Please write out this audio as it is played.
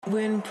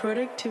When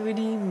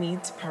productivity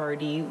meets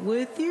party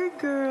with your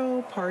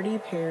girl, Party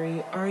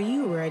Perry, are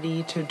you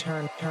ready to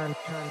turn up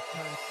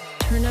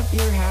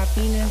your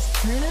happiness,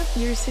 turn up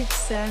your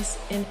success,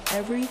 and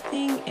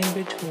everything in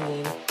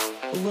between?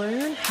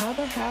 Learn how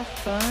to have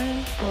fun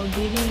while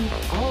getting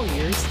all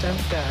your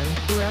stuff done.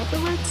 Grab the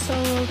red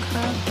solo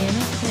cup and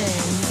a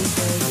pen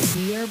because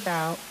we are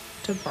about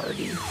to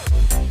party.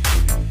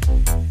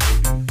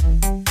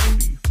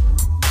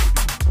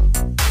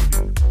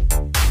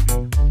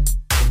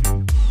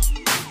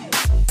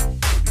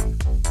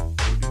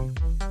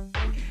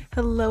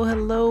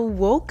 Hello.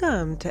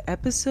 Welcome to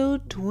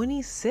episode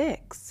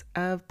 26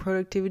 of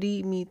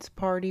Productivity Meets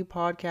Party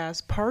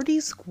podcast, Party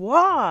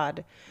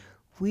Squad.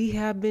 We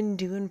have been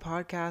doing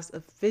podcasts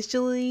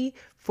officially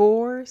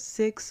for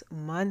 6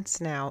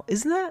 months now.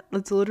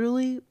 That's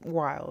literally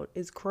wild.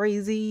 It's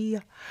crazy.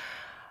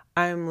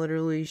 I'm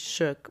literally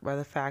shook by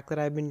the fact that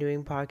I've been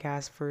doing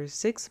podcasts for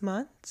 6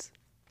 months.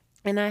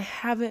 And I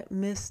haven't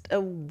missed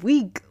a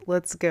week.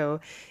 Let's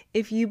go.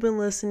 If you've been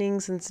listening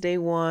since day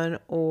one,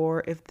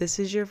 or if this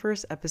is your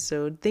first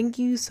episode, thank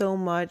you so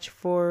much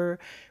for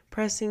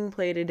pressing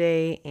play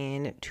today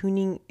and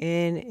tuning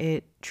in.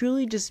 It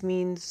truly just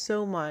means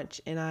so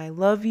much, and I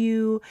love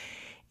you.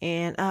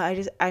 And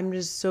I'm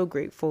just so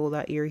grateful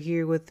that you're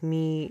here with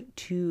me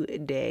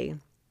today.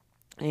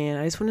 And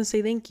I just want to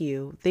say thank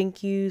you.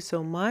 Thank you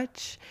so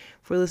much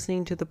for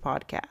listening to the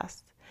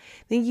podcast.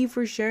 Thank you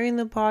for sharing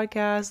the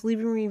podcast,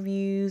 leaving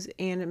reviews,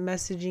 and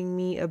messaging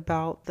me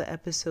about the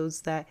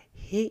episodes that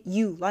hit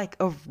you like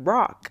a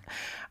rock.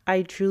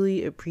 I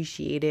truly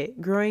appreciate it.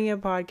 Growing a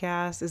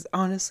podcast is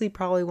honestly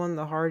probably one of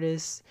the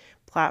hardest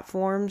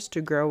platforms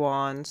to grow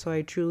on, so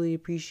I truly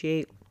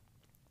appreciate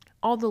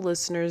all the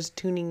listeners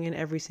tuning in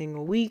every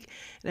single week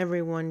and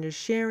everyone just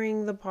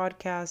sharing the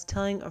podcast,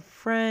 telling a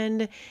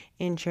friend,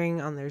 and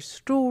sharing on their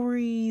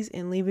stories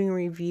and leaving a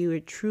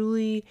review.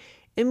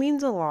 It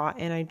means a lot,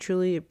 and I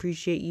truly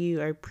appreciate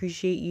you. I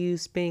appreciate you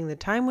spending the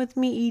time with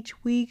me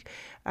each week,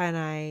 and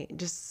I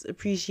just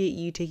appreciate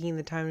you taking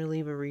the time to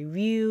leave a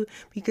review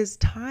because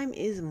time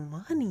is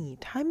money.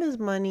 Time is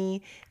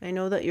money, and I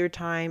know that your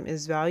time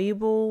is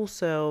valuable,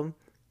 so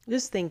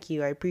just thank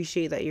you. I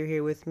appreciate that you're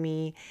here with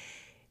me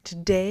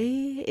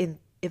today.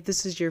 If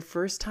this is your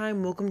first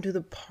time, welcome to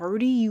the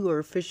party. You are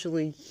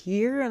officially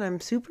here, and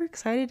I'm super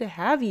excited to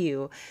have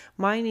you.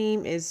 My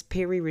name is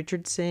Perry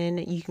Richardson.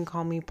 You can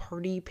call me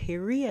Party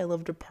Perry. I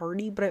love to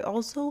party, but I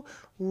also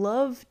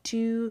love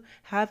to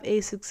have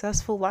a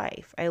successful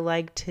life. I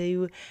like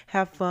to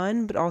have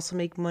fun, but also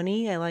make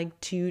money. I like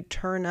to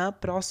turn up,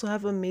 but also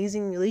have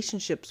amazing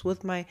relationships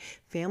with my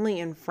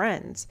family and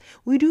friends.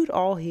 We do it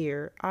all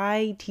here.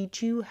 I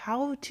teach you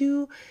how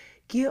to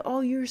get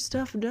all your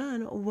stuff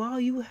done while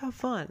you have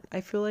fun. I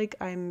feel like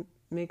I'm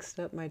mixed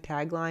up my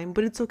tagline,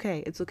 but it's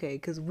okay. It's okay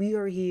because we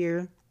are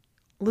here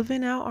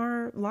living out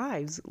our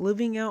lives,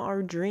 living out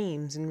our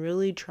dreams, and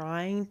really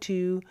trying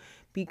to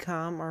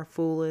become our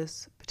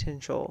fullest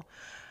potential.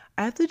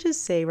 I have to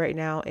just say right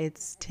now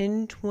it's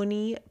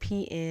 10:20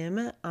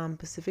 p.m.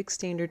 Pacific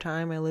Standard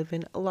Time. I live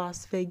in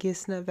Las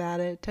Vegas,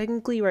 Nevada.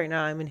 Technically right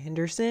now I'm in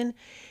Henderson,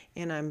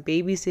 and I'm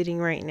babysitting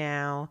right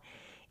now.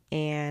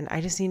 And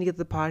I just need to get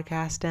the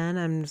podcast done.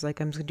 I'm just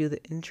going to do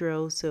the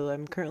intro. So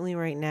I'm currently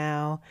right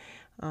now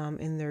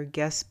in their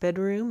guest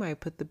bedroom. I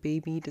put the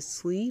baby to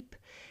sleep.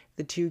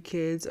 The two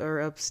kids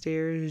are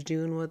upstairs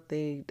doing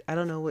I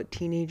don't know what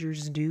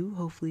teenagers do.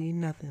 Hopefully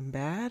nothing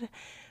bad.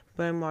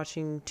 But I'm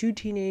watching two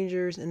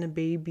teenagers and a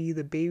baby.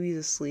 The baby's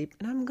asleep.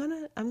 And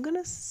I'm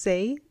gonna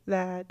say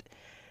that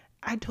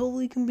I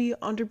totally can be an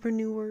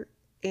entrepreneur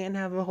and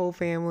have a whole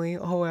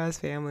ass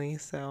family.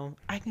 So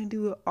I can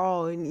do it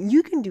all, and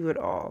you can do it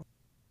all.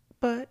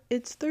 But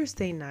it's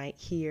Thursday night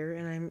here,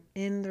 and I'm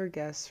in their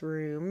guest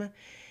room,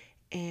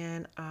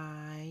 and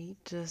I'm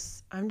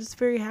just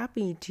very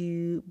happy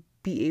to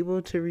be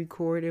able to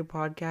record a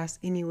podcast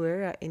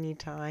anywhere at any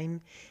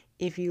time.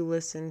 If you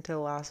listened to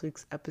last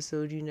week's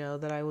episode, you know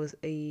that I was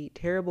a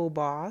terrible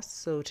boss.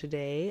 So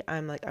today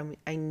I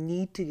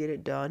need to get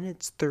it done.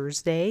 It's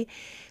Thursday,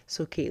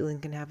 so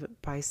Caitlin can have it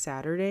by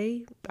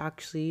Saturday.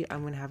 Actually,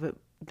 I'm going to have it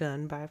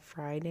done by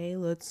Friday.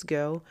 Let's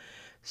go.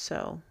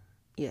 So,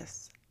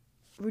 yes,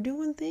 we're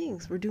doing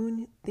things. We're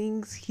doing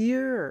things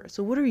here.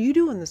 So what are you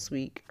doing this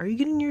week? Are you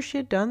getting your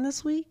shit done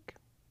this week?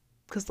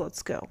 Because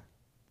let's go.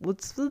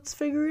 Let's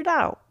figure it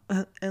out.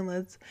 And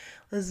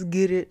let's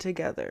get it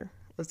together.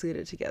 Let's get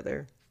it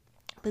together.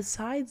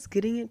 Besides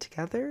getting it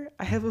together,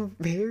 I have a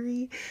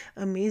very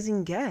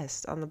amazing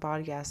guest on the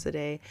podcast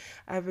today.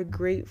 I have a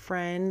great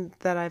friend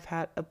that I've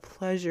had a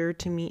pleasure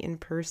to meet in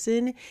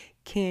person,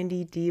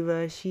 Candy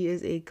Diva. She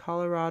is a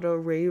Colorado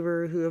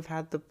raver who I've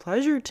had the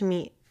pleasure to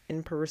meet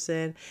in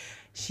person.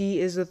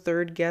 She is the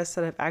third guest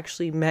that I've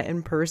actually met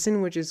in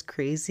person, which is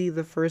crazy.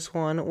 The first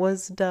one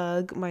was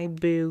Doug, my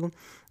boo.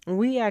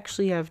 We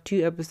actually have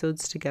 2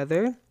 episodes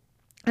together.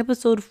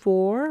 Episode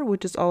 4,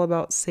 which is all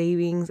about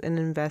savings and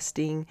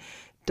investing.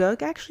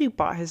 Doug actually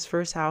bought his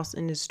first house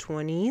in his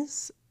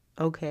 20s.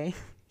 Okay,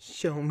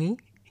 show me.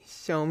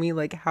 show me,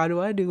 like, how do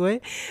I do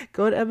it?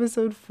 Go to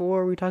episode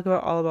 4. We talk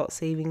about all about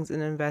savings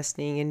and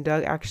investing. And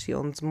Doug actually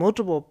owns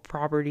multiple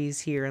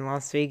properties here in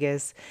Las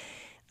Vegas,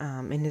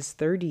 in his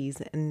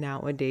 30s and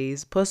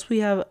nowadays. Plus, we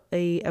have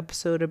a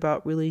episode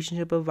about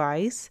relationship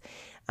advice.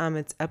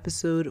 It's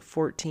episode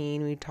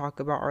 14. We talk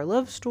about our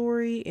love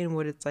story and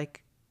what it's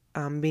like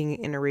being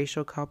an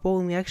interracial couple.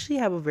 And we actually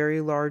have a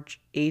very large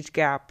age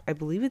gap. I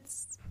believe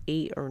it's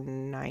 8 or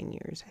 9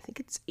 years. I think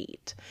it's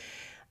 8.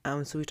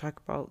 So we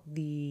talk about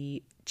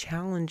the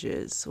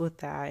challenges with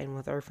that and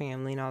with our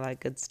family and all that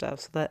good stuff.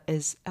 So that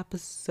is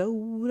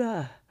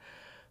episode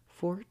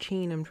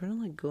 14. I'm trying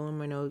to like go on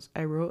my notes.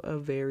 I wrote a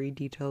very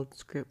detailed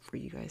script for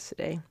you guys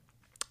today.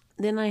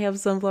 Then I have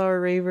Sunflower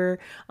Raver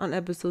on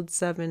episode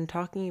 7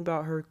 talking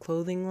about her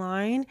clothing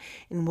line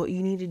and what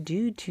you need to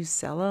do to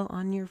sell out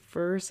on your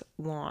first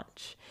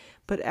launch.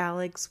 But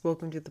Alex,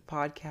 welcome to the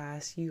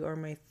podcast. You are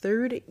my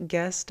 3rd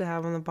guest to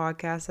have on the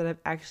podcast that I've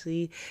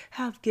actually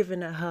have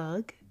given a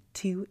hug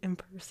to in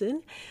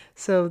person.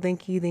 So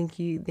thank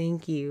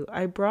you.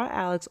 I brought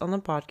Alex on the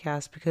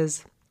podcast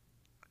because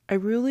I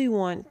really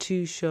want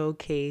to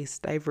showcase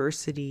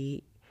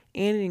diversity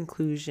and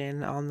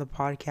inclusion on the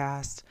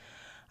podcast.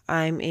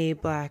 I'm a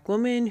Black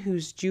woman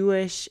who's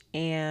Jewish,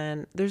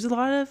 and there's a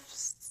lot of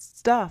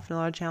stuff and a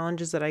lot of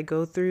challenges that I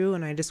go through,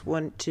 and I just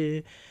want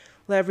to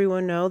let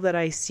everyone know that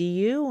I see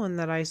you and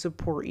that I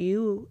support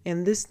you,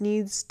 and this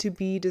needs to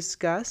be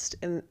discussed,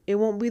 and it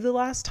won't be the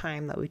last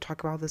time that we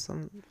talk about this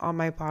on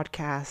my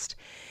podcast.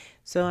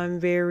 So I'm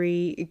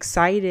very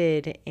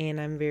excited and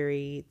I'm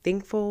very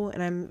thankful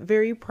and I'm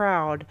very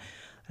proud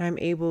that I'm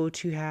able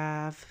to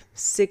have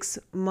 6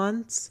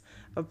 months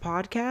of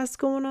podcasts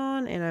going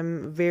on, and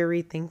I'm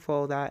very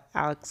thankful that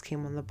Alex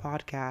came on the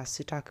podcast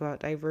to talk about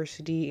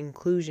diversity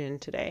inclusion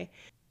today.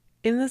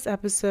 In this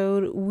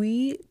episode,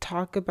 we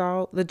talk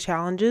about the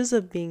challenges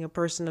of being a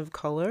person of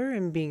color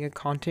and being a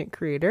content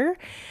creator,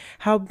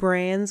 how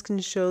brands can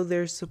show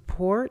their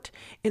support,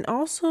 and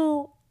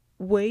also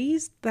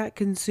ways that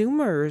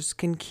consumers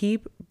can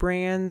keep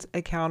brands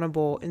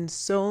accountable, and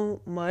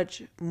so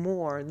much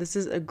more. This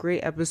is a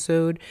great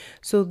episode.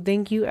 So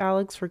thank you,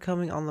 Alex, for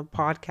coming on the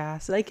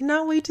podcast. And I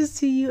cannot wait to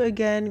see you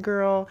again,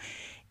 girl.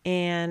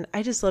 And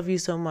I just love you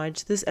so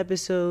much. This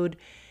episode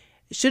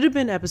should have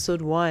been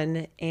episode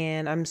 1,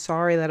 and I'm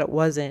sorry that it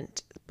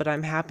wasn't, but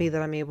I'm happy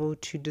that I'm able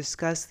to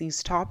discuss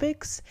these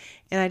topics.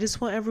 And I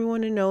just want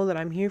everyone to know that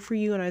I'm here for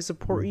you and I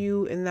support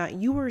you and that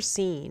you are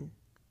seen.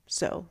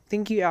 So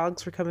thank you,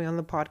 Alex, for coming on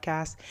the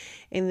podcast,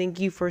 and thank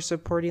you for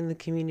supporting the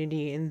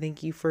community, and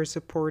thank you for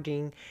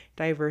supporting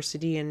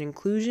diversity and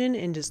inclusion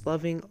and just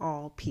loving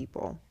all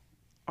people.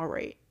 All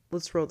right,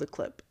 let's roll the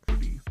clip.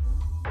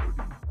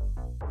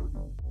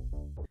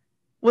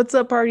 What's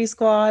up, Party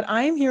Squad?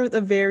 I am here with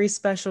a very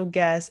special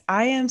guest.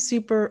 I am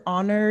super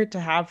honored to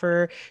have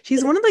her.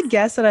 She's one of the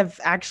guests that I've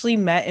actually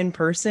met in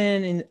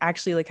person and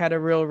actually like had a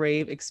real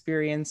rave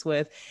experience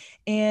with.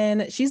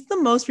 And she's the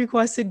most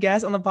requested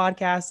guest on the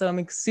podcast. So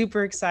I'm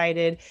super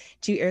excited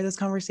to air this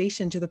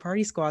conversation to the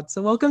Party Squad.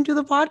 So welcome to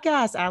the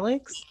podcast,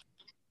 Alex.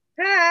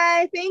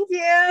 Hi, thank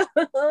you.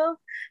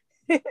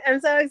 I'm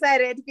so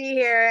excited to be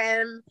here,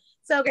 and I'm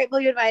so grateful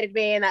you invited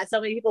me and that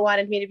so many people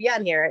wanted me to be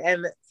on here,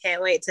 and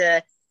can't wait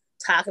to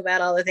talk about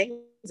all the things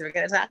we're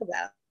going to talk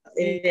about.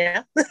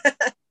 Yeah.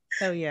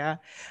 Oh yeah.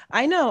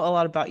 I know a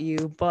lot about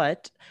you,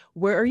 but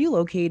where are you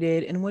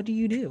located and what do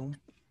you do?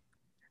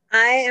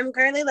 I am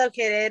currently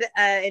located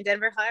in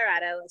Denver,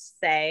 Colorado. Let's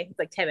say it's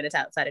like 10 minutes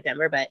outside of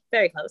Denver, but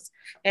very close.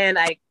 And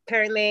I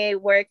currently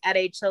work at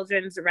a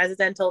children's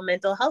residential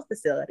mental health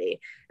facility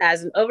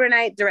as an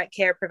overnight direct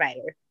care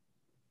provider.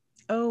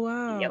 Oh,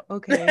 wow. Yep.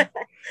 Okay.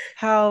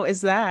 How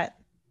is that?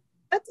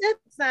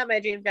 It's not my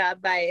dream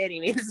job by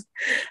any means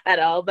at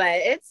all, but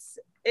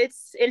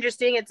it's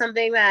interesting. It's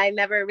something that I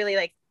never really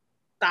like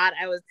thought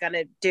I was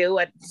gonna do.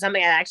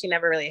 Something I actually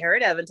never really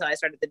heard of until I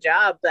started the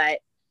job. But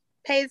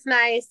pays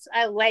nice.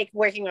 I like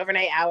working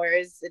overnight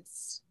hours.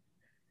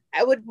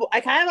 I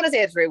kind of want to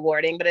say it's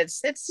rewarding, but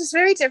it's just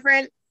very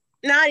different.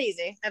 Not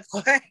easy, of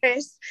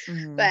course,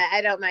 but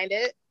I don't mind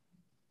it.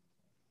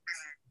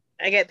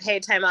 I get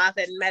paid time off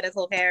and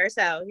medical care,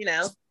 so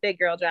big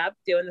girl job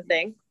doing the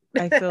thing.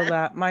 I feel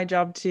that. My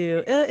job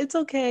too. It's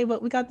okay,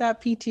 but we got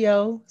that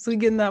PTO, so we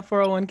get in that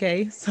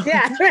 401k. So.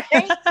 Yeah,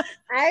 right.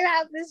 I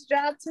have this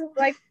job to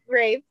like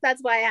rave.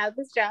 That's why I have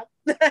this job.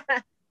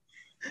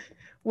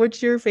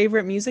 What's your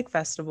favorite music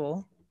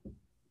festival?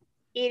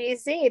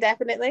 EDC,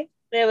 definitely.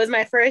 It was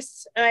my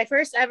first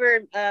ever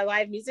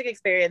live music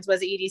experience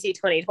was EDC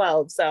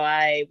 2012. So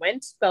I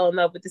fell in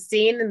love with the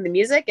scene and the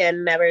music,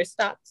 and never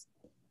stopped.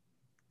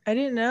 I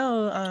didn't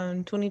know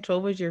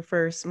 2012 was your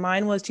first.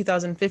 Mine was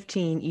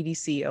 2015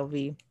 EDC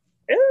LV.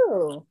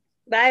 Ooh,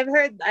 I've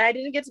heard. I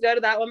didn't get to go to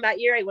that one that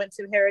year. I went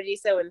to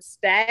Paradiso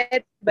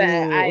instead, but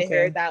I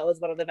heard that was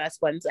one of the best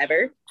ones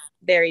ever.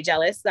 Very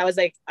jealous. That was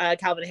like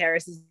Calvin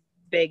Harris's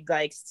big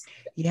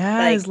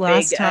his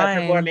last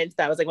time performance.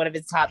 That was like one of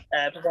his top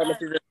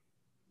performances.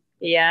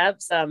 Yeah,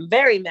 so I'm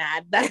very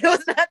mad that I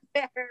was not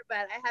there, but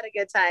I had a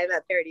good time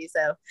at Paradiso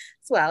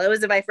as well. It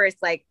was my first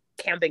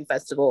camping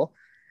festival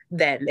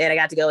then, and I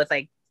got to go with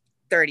like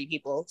 30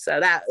 people. So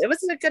that it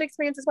was a good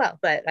experience as well.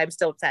 But I'm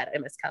still sad I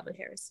miss Calvin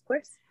Harris, of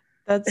course.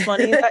 That's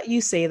funny that you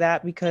say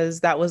that because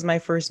that was my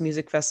first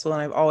music festival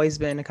and I've always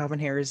been a Calvin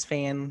Harris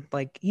fan.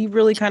 Like he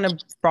really kind of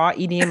brought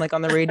EDM like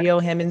on the radio,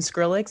 him and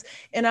Skrillex.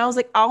 And I was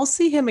like, I'll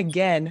see him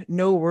again.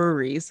 No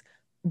worries.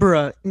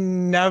 Bruh,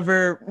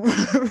 never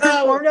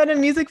performed at a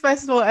music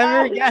festival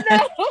ever again. No.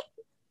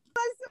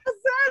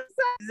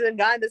 He's been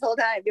gone this whole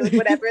time doing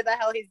whatever the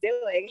hell he's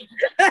doing.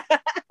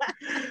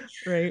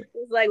 Right.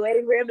 It's like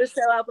waiting for him to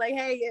show up like,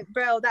 hey,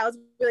 bro, that was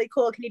really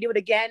cool. Can you do it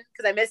again?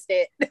 Because I missed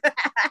it.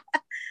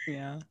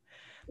 Yeah.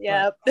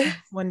 Yep.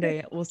 One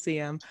day we'll see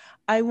him.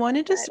 I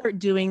wanted to start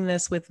doing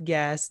this with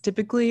guests.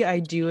 Typically, I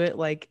do it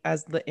like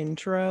as the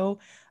intro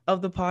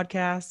of the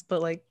podcast,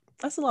 but like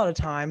that's a lot of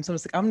time. So I'm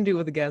just like, I'm gonna do it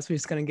with a guest. We're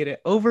just gonna get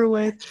it over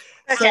with.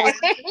 Okay.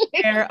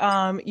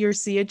 So your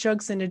see a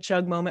chug, send a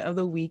chug moment of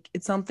the week.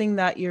 It's something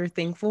that you're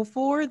thankful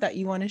for that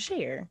you want to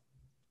share.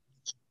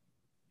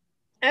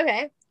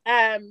 Okay.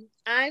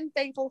 I'm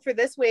thankful for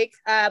this week.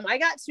 I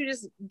got to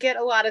just get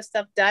a lot of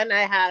stuff done.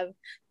 I have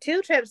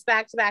 2 trips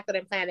back to back that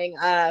I'm planning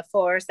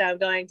for. So I'm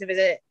going to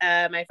visit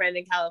my friend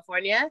in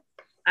California,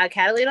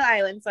 Catalina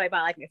Island. So I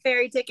bought like my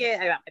ferry ticket.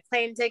 I got my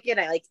plane ticket.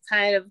 I like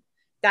kind of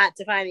got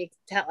to finally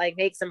like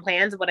make some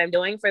plans of what I'm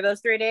doing for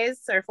those 3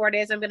 days or 4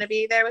 days I'm going to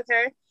be there with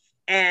her.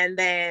 And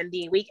then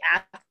the week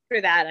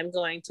after that, I'm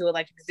going to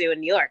Electric Zoo in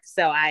New York.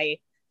 So I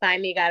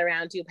finally got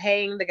around to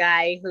paying the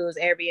guy whose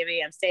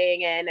Airbnb I'm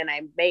staying in, and I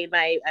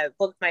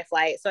booked my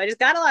flight. So I just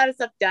got a lot of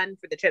stuff done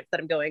for the trips that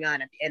I'm going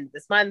on at the end of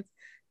this month.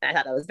 And I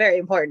thought that was very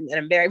important, and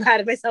I'm very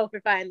proud of myself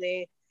for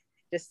finally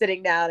just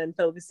sitting down and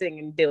focusing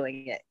and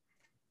doing it.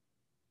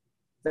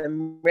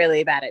 I'm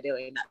really bad at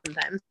doing that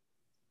sometimes.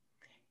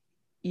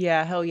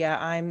 Yeah, hell yeah.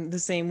 I'm the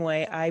same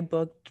way. I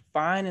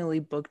finally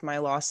booked my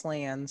Lost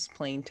Lands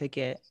plane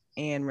ticket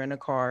and rent a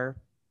car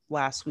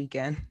last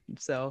weekend.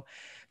 So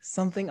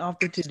something off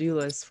the to-do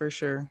list for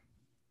sure.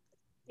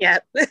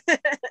 Yep.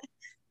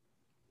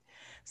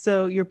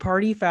 So your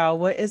party foul,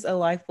 what is a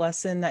life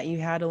lesson that you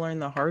had to learn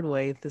the hard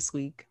way this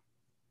week?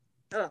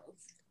 Oh.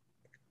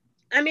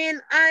 I mean,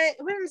 I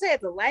wouldn't say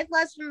it's a life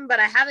lesson, but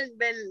I haven't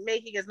been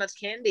making as much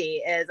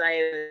candy as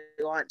I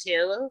want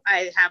to.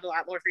 I have a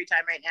lot more free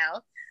time right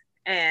now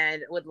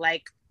and would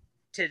like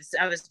to.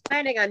 I was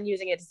planning on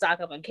using it to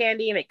stock up on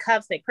candy, make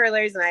cups, make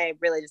perlers, and I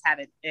really just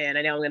haven't. And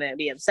I know I'm going to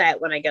be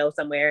upset when I go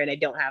somewhere and I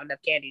don't have enough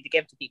candy to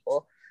give to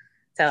people.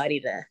 So I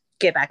need to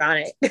get back on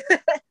it.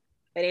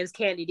 My name's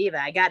Candy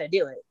Diva. I got to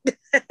do it.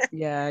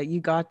 Yeah,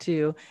 you got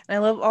to. And I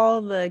love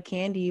all the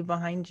candy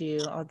behind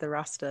you, all the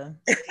Rasta.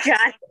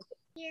 God.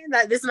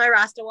 Yeah, this is my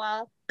Rasta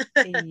wall.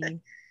 Hey.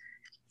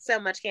 So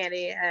much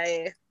candy.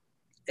 I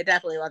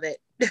definitely love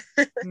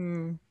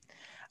it.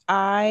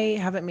 I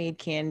haven't made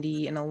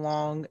candy in a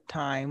long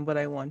time, but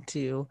I want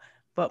to.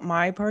 But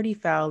my party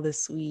foul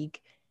this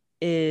week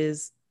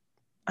is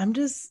I'm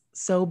just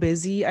so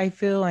busy. I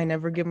feel I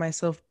never give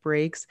myself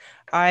breaks.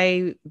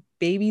 I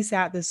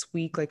babysat this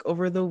week, like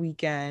over the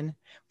weekend.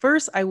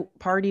 First, I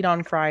partied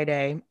on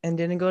Friday and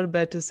didn't go to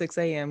bed till 6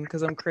 a.m.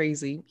 because I'm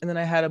crazy. And then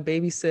I had a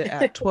babysit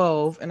at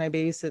 12 and I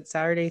babysit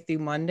Saturday through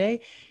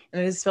Monday.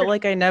 And I just felt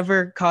like I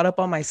never caught up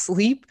on my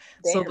sleep.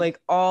 Damn. So like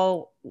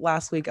all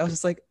last week, I was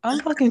just like, I'm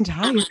fucking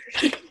tired.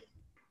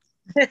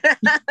 Like,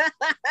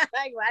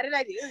 why did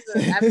I do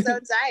this? I'm so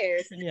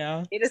tired.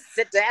 Yeah. You just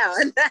sit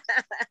down.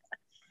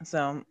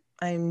 So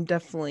I'm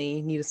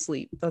definitely need to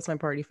sleep. That's my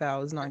party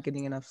foul, is not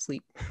getting enough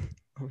sleep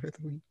over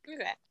the week.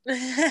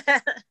 Okay.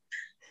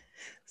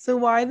 So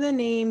why the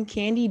name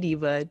Candy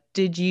Diva?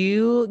 Did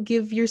you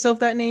give yourself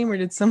that name or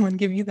did someone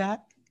give you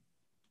that?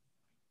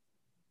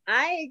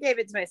 I gave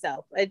it to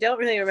myself. I don't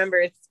really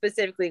remember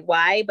specifically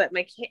why, but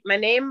my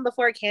name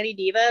before Candy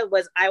Diva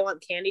was I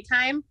Want Candy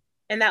Time,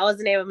 and that was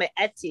the name of my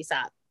Etsy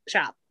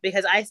shop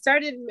because I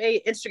started my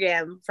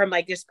Instagram from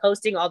like just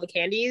posting all the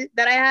candy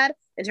that I had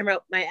and to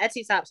promote my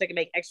Etsy shop so I could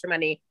make extra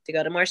money to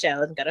go to more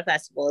shows and go to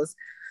festivals.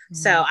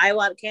 So I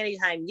Want Candy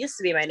Time used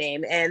to be my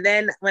name, and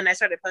then when I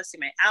started posting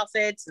my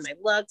outfits and my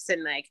looks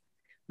and like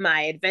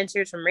my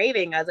adventures from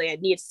raving, I was like,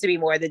 it needs to be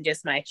more than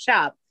just my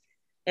shop.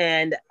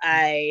 And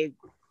I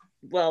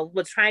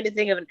was trying to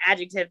think of an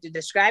adjective to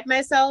describe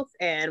myself,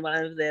 and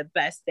one of the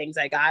best things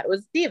I got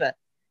was diva,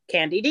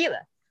 Candy Diva,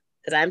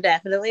 because I'm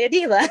definitely a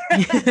diva.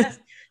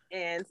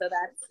 And so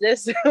that's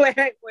just where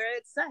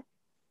it's set.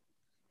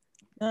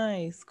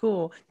 Nice,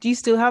 cool. Do you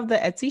still have the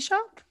Etsy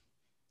shop?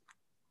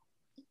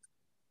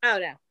 Oh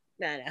no.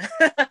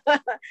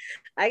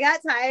 I got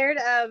tired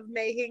of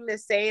making the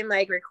same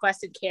like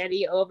requested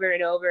candy over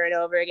and over and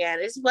over again.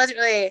 It just wasn't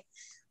really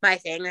my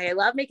thing. Like, I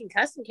love making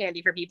custom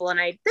candy for people, and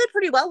I did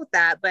pretty well with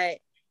that. But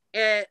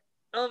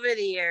over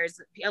the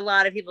years, a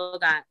lot of people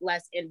got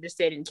less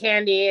interested in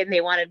candy, and they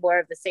wanted more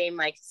of the same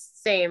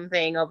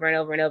thing over and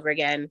over and over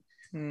again,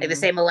 like the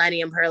same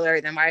Millennium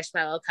Perler, the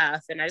marshmallow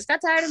cuff. And I just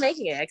got tired of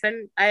making it.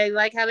 I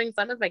like having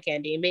fun with my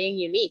candy and being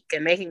unique,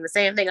 and making the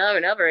same thing over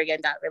and over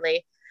again got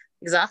really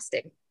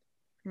exhausting.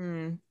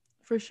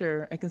 For For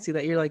sure. I can see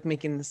that you're like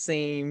making the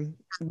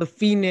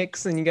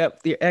Phoenix and you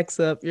got your X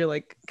up. You're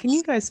like, can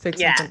you guys pick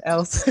Yeah. something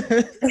else?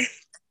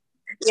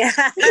 Yeah.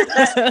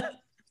 I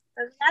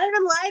don't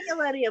even like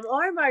Millennium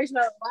or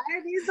Marshmallow. Why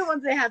are these the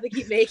ones they have to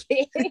keep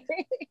making?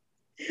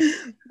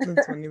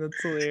 That's funny.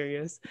 That's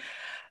hilarious.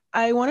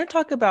 I want to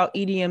talk about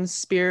EDM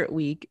Spirit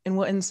Week and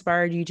what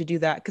inspired you to do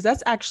that. Because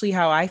that's actually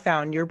how I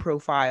found your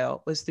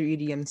profile was through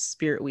EDM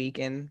Spirit Week.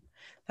 And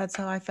that's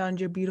how I found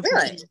your beautiful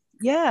Really? piece.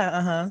 Yeah.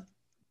 Uh-huh.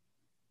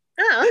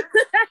 Oh,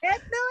 I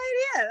had no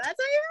idea. That's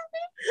how you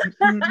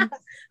Mhm. met me.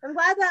 I'm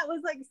glad that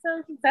was like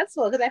so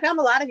successful because I found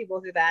a lot of people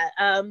through that.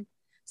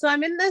 So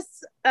I'm in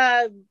this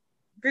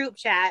group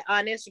chat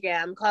on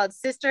Instagram called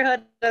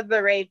Sisterhood of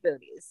the Rave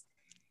Booties.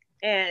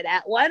 And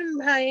at one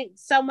point,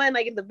 someone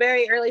like in the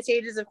very early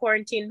stages of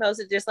quarantine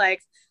posted just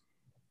like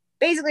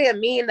basically a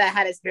meme that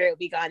had a spirit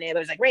week on it. But it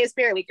was like Rave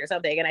Spirit Week or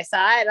something. And I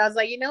saw it and I was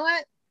like, you know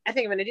what? I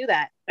think I'm gonna do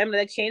that. I'm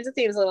gonna change the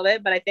themes a little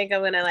bit, but I think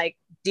I'm gonna like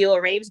do a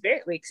Rave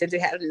Spirit Week since we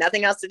have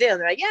nothing else to do. And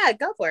they're like, yeah,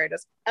 go for it.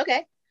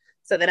 Okay.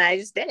 So then I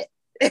just did it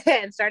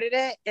and started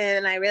it,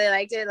 and I really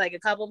liked it. Like a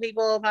couple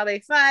people, probably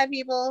 5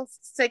 people,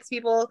 6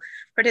 people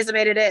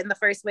participated in it in the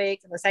first week.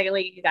 And the second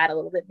week, it got a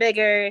little bit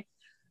bigger.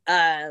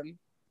 Yeah,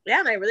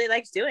 and I really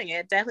liked doing it.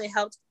 It definitely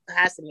helped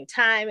pass me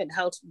time. It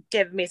helped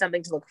give me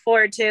something to look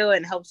forward to,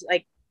 and helped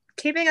like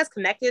keeping us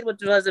connected,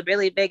 which was a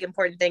really big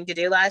important thing to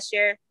do last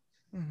year.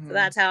 So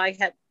that's how I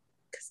kept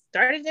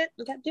started it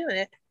and kept doing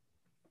it.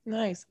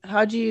 Nice.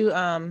 How'd you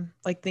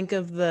like think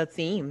of the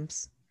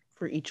themes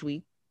for each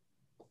week?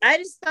 I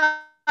just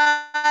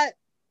thought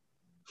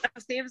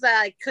of themes that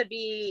like could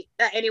be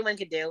that anyone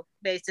could do.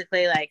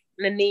 Basically, like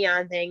the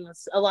neon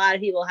things. A lot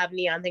of people have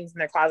neon things in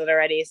their closet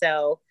already,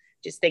 so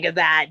just think of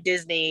that.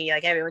 Disney,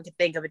 like everyone could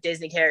think of a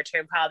Disney character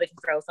and probably can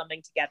throw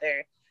something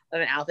together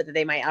of an outfit that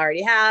they might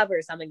already have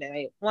or something they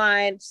might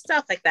want,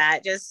 stuff like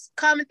that. Just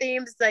common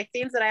themes, like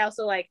themes that I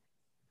also like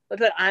would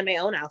put on my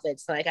own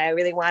outfits. Like I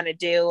really want to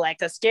do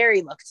like a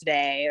scary look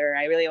today, or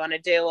I really want to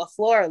do a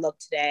floral look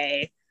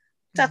today,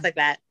 stuff like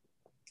that.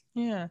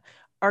 Yeah.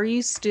 Are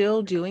you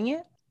still doing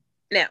it?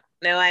 No,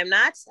 I'm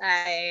not.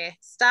 I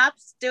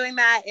stopped doing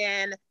that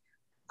in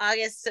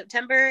August,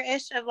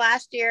 September-ish of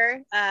last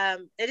year.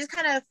 It just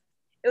kind of,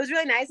 it was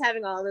really nice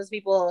having all those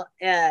people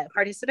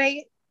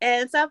participate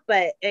and stuff,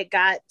 but it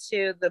got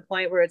to the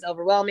point where it's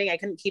overwhelming. I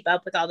couldn't keep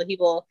up with all the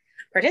people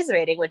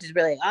participating, which is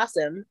really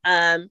awesome.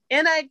 And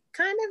I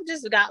kind of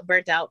just got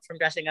burnt out from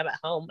dressing up at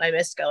home. I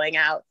missed going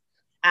out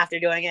after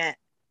doing it,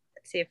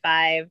 let's see,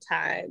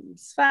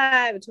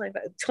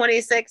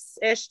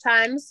 26-ish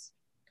times.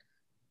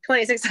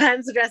 26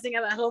 times dressing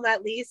up at home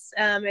at least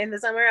in the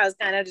summer. I was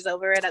kind of just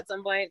over it at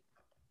some point.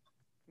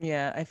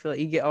 Yeah, I feel like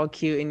you get all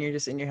cute and you're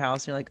just in your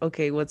house and you're like,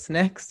 okay, what's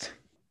next?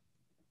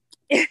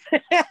 Yeah,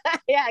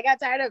 I got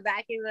tired of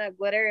vacuuming the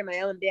glitter in my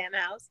own damn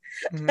house.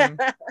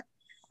 Mm-hmm.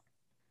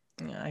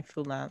 Yeah, I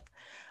feel that.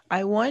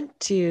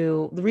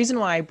 The reason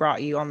why I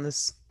brought you on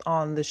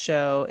the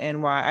show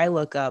and why I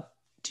look up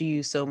to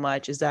you so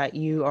much is that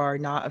you are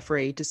not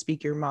afraid to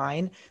speak your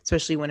mind,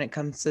 especially when it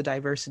comes to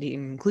diversity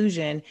and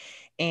inclusion.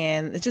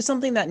 And it's just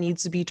something that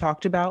needs to be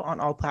talked about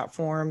on all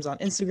platforms, on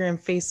Instagram,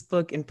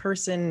 Facebook, in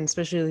person,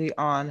 especially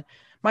on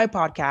my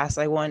podcast.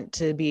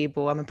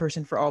 I'm a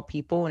person for all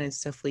people, and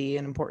it's definitely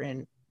an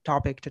important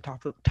topic to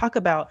talk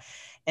about.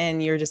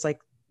 And you're just like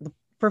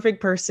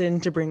perfect person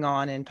to bring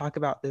on and talk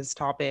about this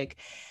topic.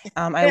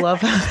 I love,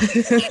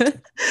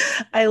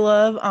 I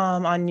love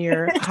on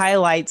your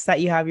highlights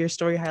that you have your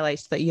story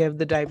highlights that you have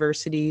the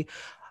diversity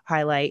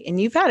highlight, and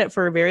you've had it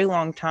for a very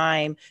long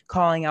time,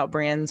 calling out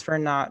brands for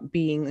not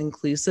being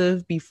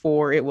inclusive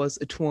before it was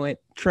a twin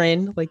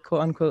trend, like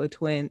quote unquote a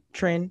twin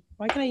trend.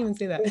 Why can't I even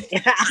say that?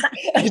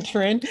 A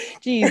trend.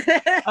 Jeez.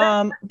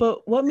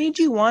 But what made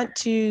you want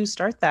to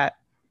start that?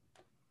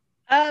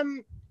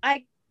 um,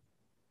 I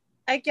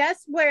I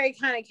guess where it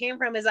kind of came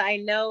from is I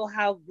know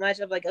how much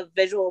of like a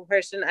visual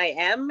person I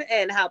am,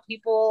 and how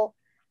people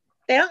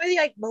they don't really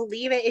like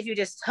believe it if you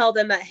just tell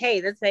them that hey,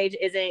 this page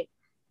isn't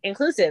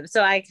inclusive.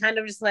 So I kind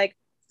of just like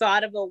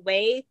thought of a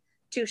way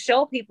to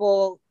show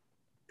people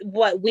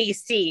what we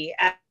see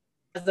as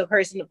a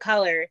person of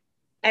color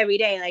every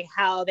day, like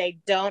how they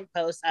don't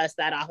post us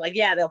that often. Like,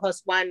 yeah, they'll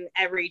post one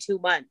every 2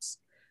 months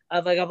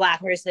of like a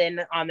black person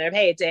on their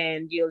page,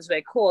 and you'll just be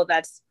like, cool,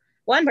 that's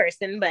one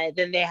person. But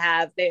then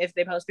if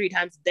they post 3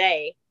 times a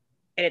day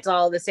and it's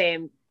all the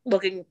same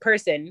looking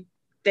person,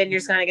 then you're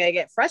just kind of going to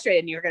get frustrated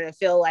and you're going to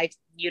feel like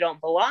you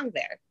don't belong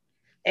there.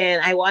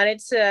 And I wanted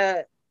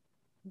to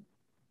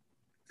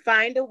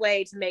find a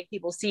way to make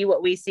people see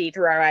what we see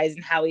through our eyes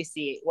and how we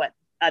see what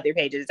other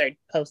pages are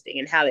posting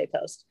and how they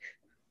post.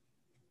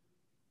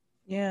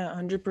 Yeah,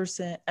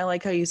 100%. I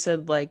like how you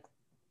said like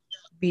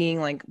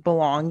being like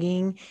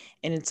belonging,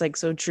 and it's like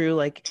so true.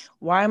 Like,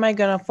 why am I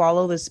gonna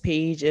follow this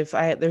page if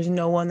there's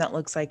no one that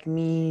looks like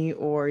me,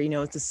 or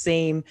it's the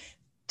same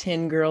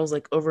 10 girls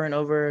like over and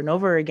over and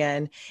over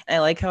again. And I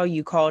like how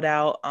you called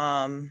out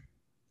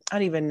I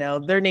don't even know,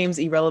 their name's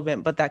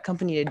irrelevant, but that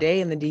company today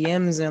in the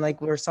DMs and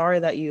like, we're sorry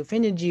that you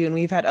offended you. And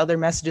we've had other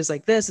messages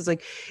like this. It's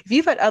like, if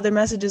you've had other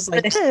messages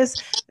like this,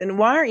 then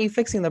why aren't you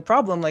fixing the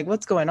problem? Like,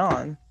 what's going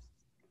on?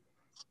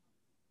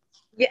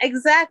 Yeah,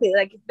 exactly.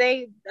 Like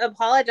they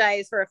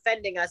apologize for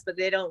offending us, but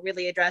they don't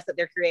really address that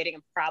they're creating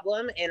a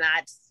problem, and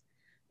that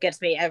gets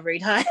me every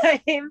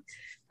time.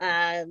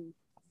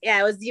 Yeah,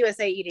 it was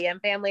USA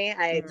EDM family.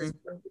 I Mm. just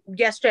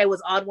yesterday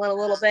was on one a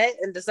little bit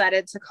and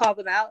decided to call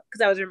them out because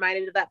I was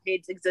reminded of that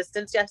page's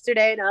existence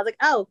yesterday, and I was like,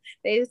 oh,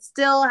 they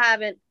still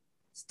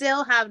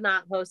have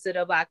not posted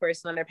a Black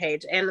person on their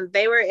page, and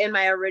they were in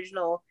my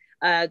original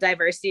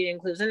diversity and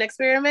inclusion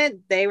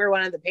experiment. They were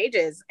one of the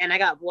pages, and I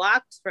got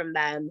blocked by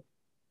them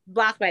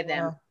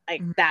Wow.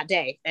 like Mhm. that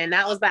day. And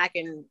that was back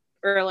in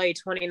early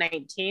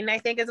 2019, I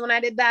think is when I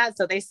did that.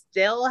 So they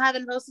still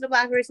haven't posted a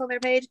Black person on their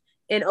page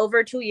in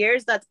over 2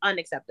 years. That's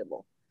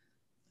unacceptable.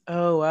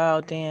 Oh wow,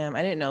 damn.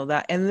 I didn't know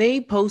that. And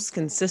they post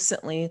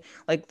consistently.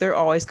 Like they're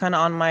always kind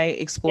of on my Yeah.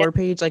 explore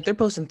page. Like they're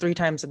posting 3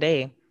 times a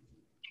day.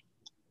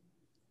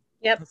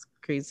 Yep. That's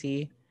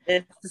crazy.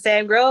 It's the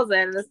same girls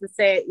and it's the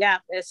same. Yeah.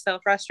 It's so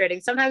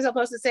frustrating. Sometimes I'll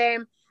post the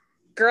same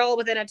girl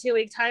within a 2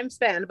 week time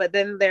span, but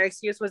then their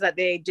excuse was that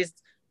they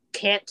just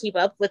can't keep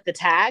up with the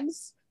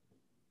tags.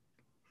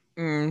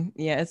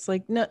 Yeah, it's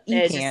like, no, you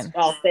It's just can.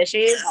 all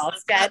fishy, all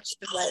sketched.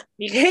 But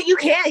you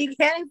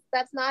can't.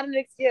 That's not an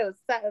excuse.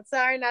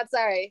 Sorry, not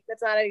sorry.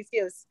 That's not an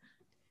excuse.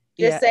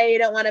 Just Yeah, say you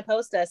don't want to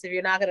post us if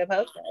you're not going to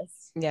post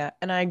us. yeah.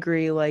 And I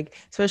agree. Like,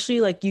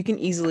 especially like you can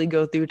easily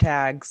go through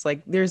tags.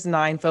 Like there's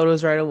 9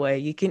 photos right away.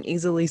 You can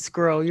easily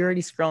scroll. You're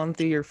already scrolling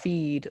through your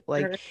feed.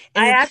 Like, and I the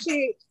thing,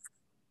 actually,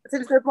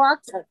 since they're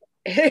blocked,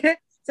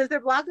 since they're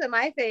blocked on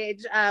my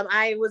page,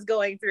 I was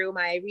going through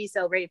my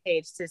resale rate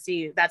page to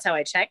see. That's how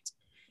I checked,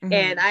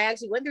 and mhm. I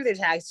actually went through their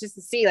tags just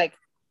to see like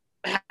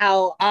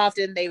how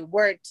often they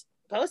weren't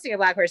posting a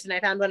Black person. I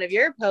found one of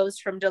your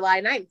posts from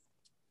July 9th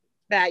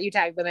that you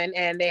tagged them in,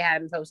 and they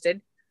hadn't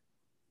posted.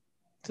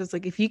 So it's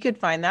like if you could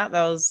find that,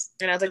 that was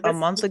And I was like, a "This,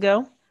 month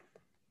ago.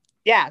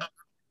 yeah,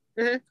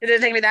 it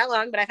didn't take me that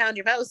long, but I found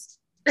your post."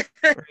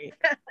 Right.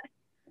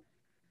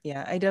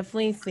 Yeah, I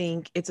definitely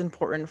think it's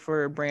important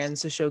for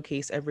brands to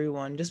showcase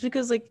everyone just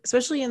because like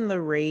especially in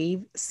the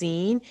rave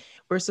scene,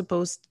 we're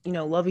supposed,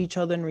 love each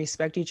other and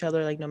respect each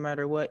other like no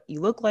matter what you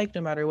look like,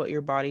 no matter what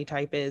your body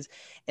type is.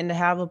 And to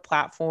have a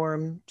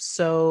platform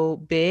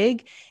so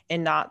big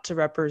and not to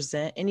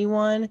represent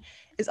anyone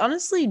is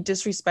honestly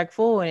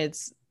disrespectful and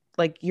it's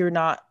like you're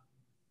not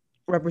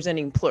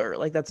representing plur.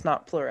 Like that's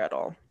not plur at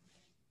all.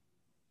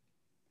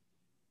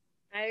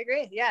 I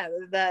agree. Yeah,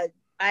 the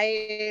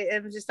I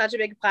am just such a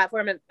big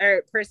platform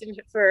or person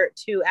for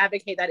to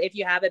advocate that if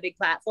you have a big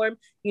platform,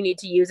 you need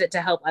to use it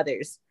to help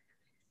others.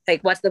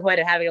 Like, what's the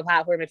point of having a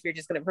platform if you're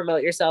just going to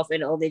promote yourself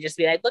and only just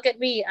be like, "Look at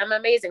me, I'm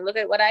amazing. Look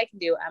at what I can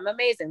do. I'm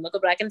amazing. Look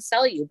at what I can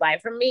sell you. Buy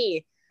from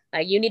me."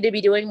 Like, you need to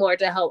be doing more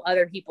to help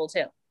other people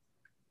too.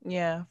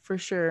 Yeah, for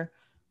sure.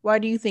 Why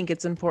do you think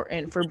it's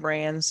important for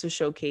brands to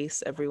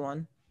showcase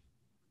everyone?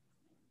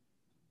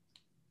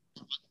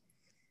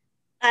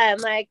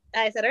 Like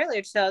I said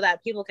earlier, so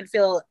that people can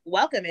feel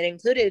welcome and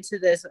included to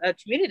this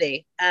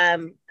community.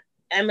 I'm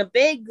a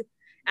big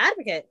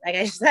advocate, like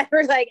I said,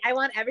 for like I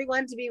want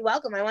everyone to be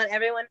welcome. I want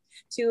everyone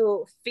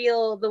to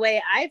feel the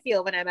way I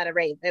feel when I'm at a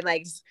rave, and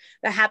like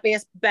the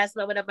happiest, best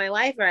moment of my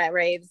life are at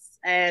raves,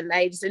 and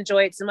I just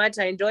enjoy it so much.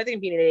 I enjoy the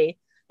community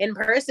in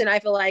person. I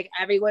feel like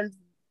everyone's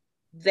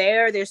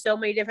there. There's so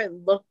many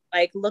different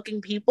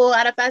looking people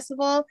at a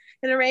festival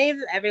in a rave.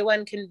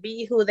 Everyone can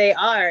be who they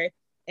are,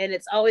 and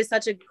it's always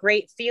such a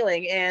great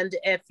feeling. And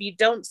if you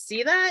don't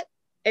see that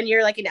and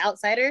you're like an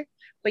outsider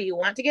but you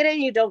want to get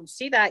in, you don't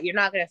see that, you're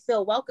not going to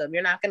feel welcome.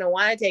 You're not going to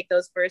want to take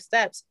those first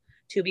steps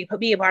to be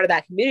a part of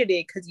that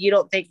community because you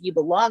don't think you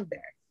belong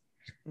there.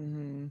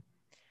 Hmm.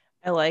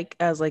 I like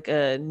as like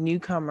a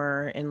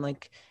newcomer and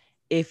like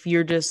if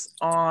you're just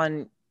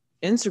on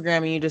Instagram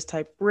and you just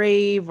type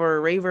rave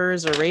or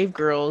ravers or rave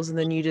girls and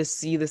then you just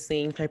see the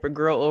same type of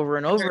girl over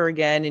and over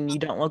again and you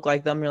don't look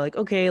like them, you're like,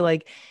 okay,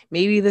 like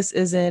maybe this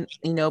isn't,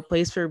 a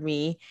place for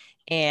me.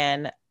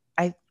 And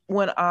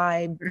when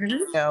I,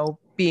 Mm-hmm.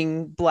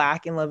 being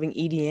black and loving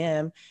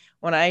EDM,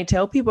 when I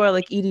tell people I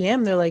like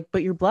EDM, they're like,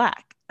 but you're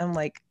black. I'm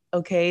like,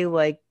 okay,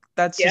 like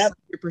that's just Yep. like,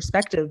 your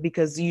perspective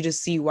because you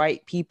just see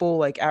white people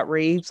like at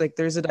raves. Like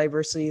there's a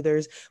diversity.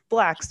 There's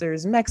blacks,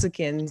 there's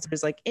Mexicans,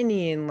 there's like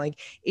Indian, like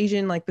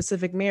Asian, like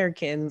Pacific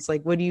Americans.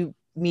 Like, what do you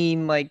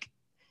mean? Like,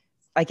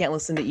 I can't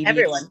listen to EDM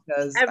Everyone.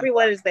 because I'm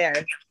Everyone black. is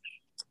there.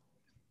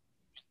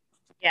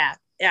 Yeah.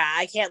 Yeah.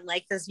 I can't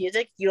like this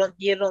music. You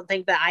don't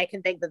think that I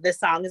can think that this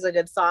song is a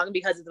good song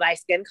because of my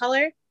skin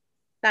color?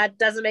 That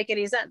doesn't make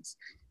any sense.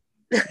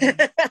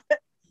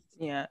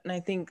 Yeah, and I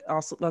think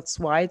also that's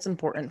why it's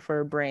important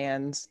for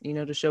brands,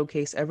 to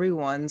showcase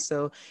everyone.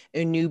 So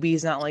a newbie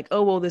is not like,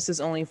 oh, well, this is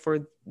only for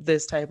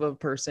this type of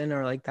person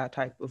or like that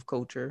type of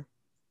culture.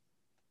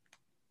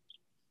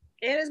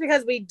 It is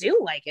because we do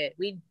like it.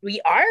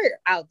 We are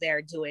out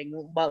there doing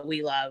what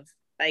we love.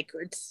 Like,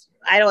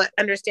 I don't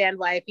understand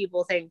why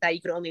people think that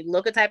you can only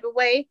look a type of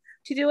way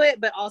to do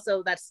it, but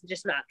also that's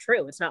just not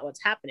true. It's not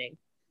what's happening.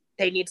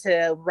 They need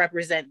to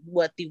represent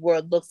what the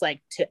world looks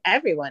like to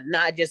everyone,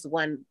 not just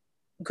one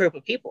group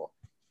of people.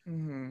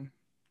 Mm-hmm.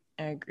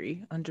 I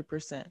agree,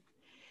 100%.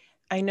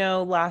 I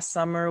know last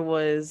summer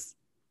was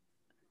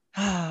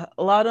a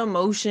lot of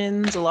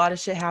emotions, a lot of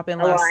shit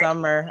happened A last lot.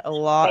 summer, a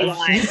lot A of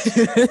lot.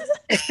 shit.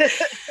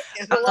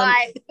 It's a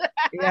lot.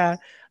 Yeah.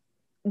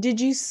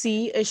 Did you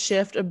see a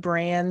shift of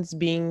brands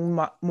being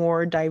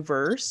more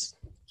diverse?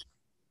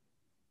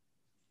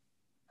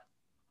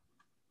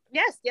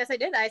 Yes, I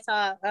did. I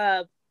saw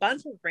a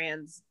bunch of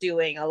brands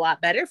doing a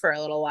lot better for a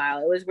little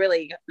while. It was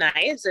really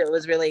nice. It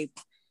was really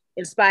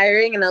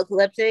inspiring and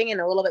uplifting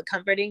and a little bit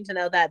comforting to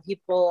know that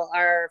people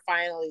are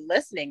finally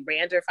listening.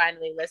 Brands are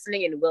finally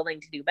listening and willing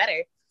to do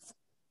better.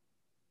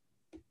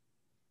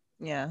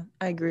 Yeah,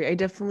 I agree. I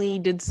definitely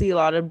did see a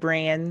lot of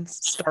brands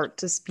start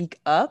to speak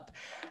up.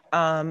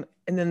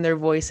 And then their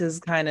voices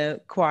kind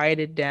of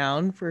quieted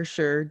down for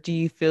sure. Do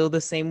you feel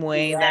the same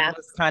way that it Yeah.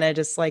 was kind of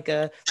just like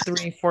a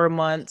 3-4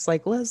 months,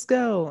 like, let's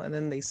go, and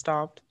then they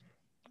stopped?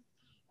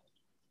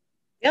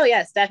 Oh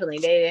yes,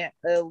 definitely.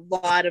 A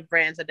lot of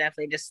brands have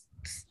definitely just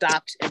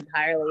stopped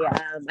entirely.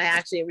 I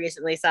actually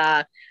recently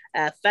saw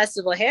a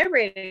festival hair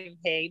braiding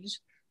page.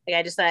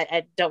 Like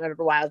I don't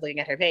remember why I was looking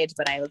at her page,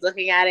 but I was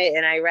looking at it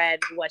and I read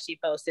what she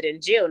posted in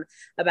June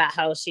about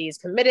how she's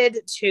committed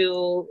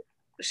to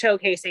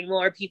showcasing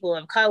more people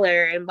of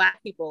color and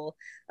Black people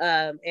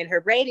in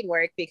her braiding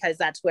work because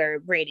that's where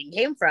braiding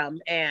came from.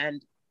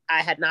 And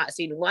I had not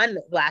seen one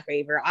Black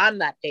raver on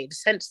that page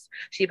since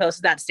she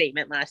posted that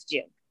statement last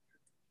June.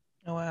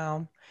 Oh,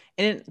 wow.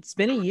 And it's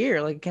been a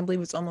year. Like, I can't believe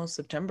it's almost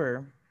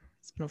September.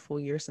 It's been a full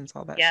year since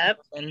all that shit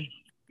Yep. happened.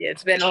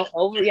 It's been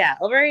over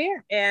a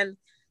year. And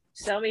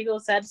so many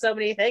people said so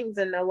many things,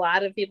 and a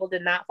lot of people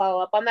did not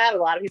follow up on that. A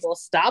lot of people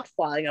stopped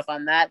following up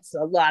on that.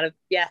 So a lot of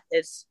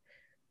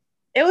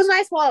it was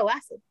nice while it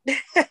lasted.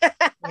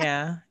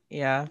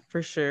 Yeah,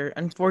 for sure.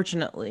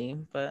 Unfortunately,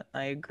 but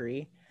I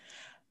agree.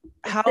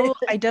 How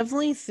I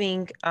definitely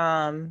think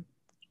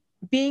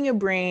being a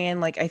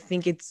brand, like I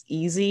think it's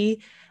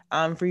easy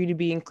for you to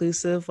be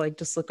inclusive, like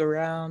just look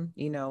around,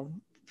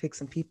 pick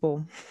some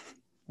people,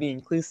 be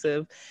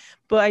inclusive.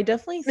 But I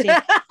definitely think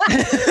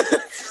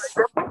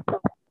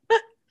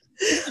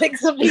Pick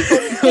some people,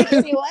 pick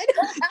anyone.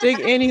 pick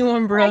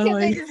anyone, Why bro. can't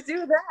they Like just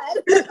do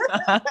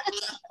that?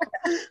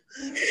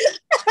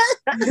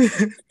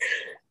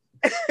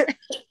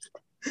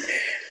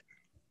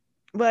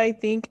 but I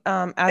think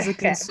as a Okay.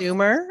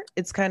 consumer,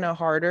 it's kind of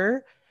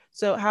harder.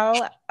 So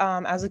how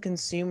as a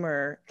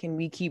consumer can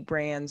we keep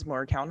brands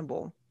more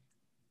accountable?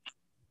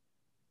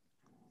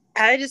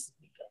 I just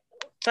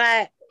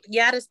but you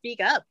got to speak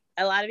up.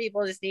 A lot of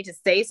people just need to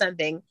say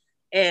something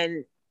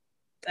and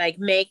like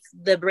make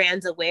the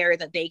brands aware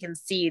that they can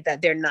see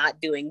that they're not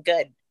doing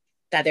good,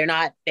 that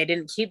they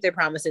didn't keep their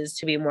promises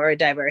to be more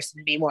diverse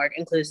and be more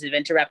inclusive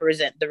and to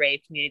represent the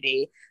rape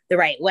community the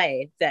right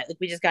way. That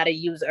we just got to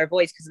use our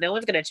voice because no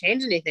one's going to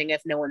change anything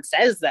if no one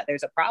says that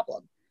there's a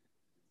problem.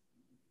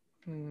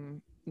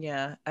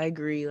 Yeah, I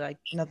agree. Like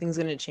nothing's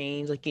gonna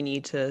change. Like you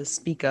need to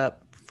speak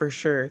up for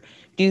sure.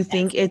 Do you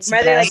think it's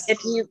Whether like best?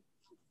 if you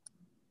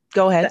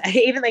Go ahead.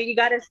 even like you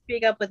got to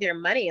speak up with your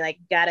money, like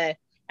you gotta,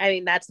 I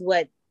mean that's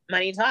what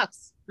money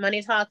talks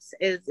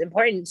is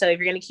important. So if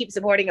you're going to keep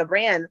supporting a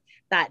brand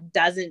that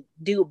doesn't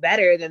do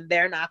better, then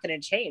they're not going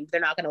to change,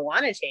 they're not going to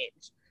want to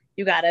change.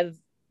 You got to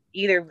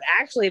either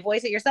actually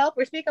voice it yourself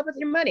or speak up with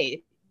your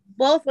money.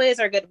 Both ways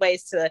are good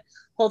ways to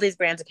hold these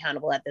brands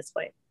accountable at this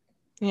point.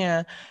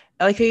 Yeah,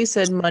 I like how you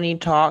said money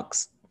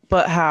talks,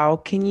 but how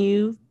can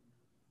you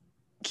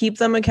keep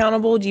them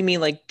accountable? Do you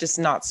mean like just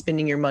not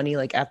spending your money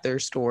like at their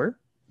store?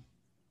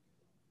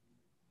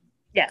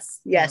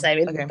 Yes, I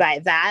mean Okay.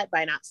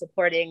 by not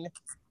supporting,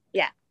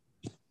 yeah,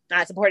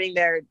 not supporting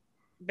their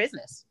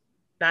business,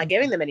 not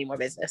giving them any more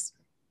business.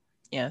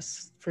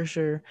 Yes, for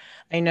sure.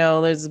 I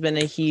know there's been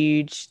a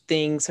huge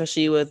thing,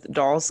 especially with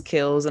dolls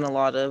kills, and a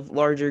lot of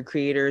larger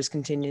creators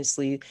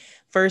continuously.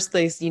 First,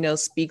 they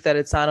speak that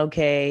it's not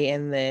okay,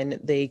 and then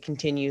they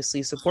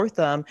continuously support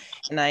them.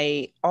 And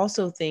I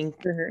also think,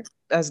 Mm-hmm.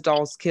 as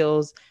dolls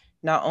kills,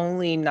 not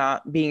only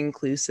not being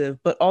inclusive,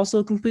 but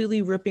also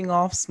completely ripping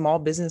off small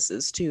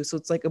businesses too. So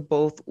it's like a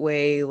both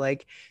way,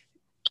 like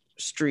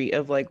street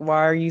of like, why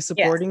are you Yes.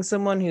 supporting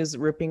someone who's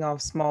ripping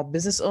off small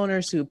business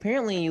owners who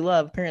apparently you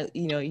love? Apparently,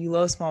 you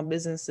love small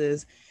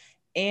businesses,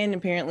 and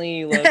apparently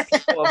you love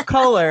people of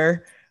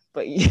color,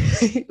 but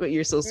but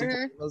you're still Mm-hmm.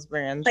 supporting those But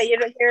brands.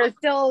 you're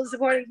still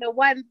supporting the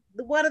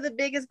one of the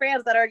biggest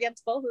brands that are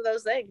against both of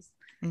those things.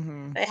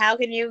 Mm-hmm. Like, how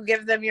can you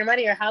give them your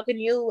money, or how can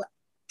you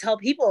tell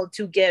people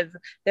to give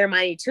their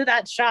money to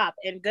that shop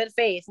in good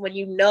faith when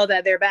you know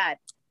that they're bad?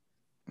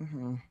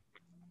 Mm-hmm. How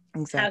can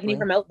you Exactly.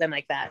 promote them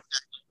like that?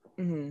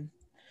 Mm-hmm.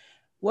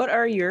 What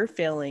are your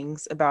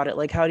feelings about it?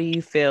 Like, how do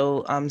you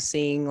feel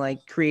seeing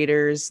like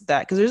creators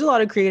that, because there's a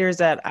lot of creators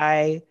that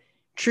I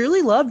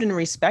truly loved and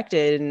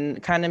respected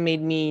and kind of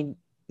made me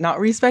not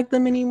respect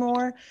them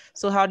anymore.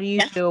 So how do you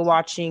Yeah. feel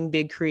watching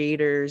big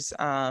creators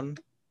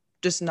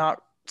just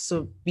not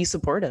be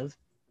supportive?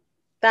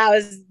 That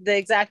was the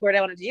exact word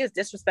I wanted to use,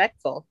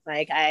 disrespectful.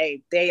 Like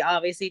they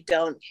obviously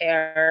don't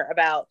care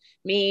about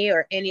me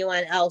or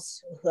anyone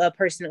else, a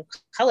person of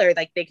color.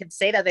 Like they could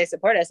say that they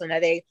support us and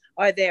that they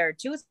are there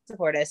to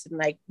support us and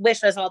like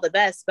wish us all the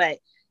best, but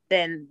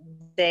then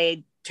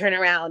they turn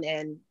around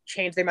and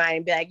change their mind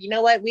and be like, you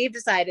know what, we've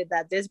decided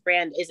that this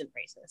brand isn't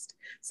racist,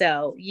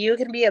 so you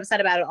can be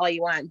upset about it all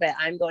you want, but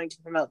I'm going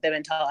to promote them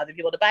and tell other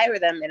people to buy for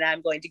them, and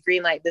I'm going to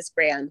greenlight this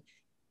brand.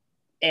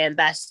 And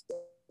that's,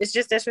 it's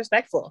just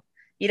disrespectful.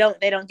 They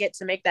don't get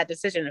to make that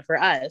decision for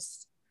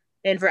us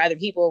and for other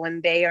people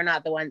when they are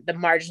not the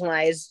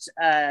marginalized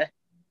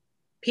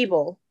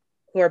people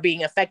who are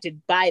being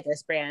affected by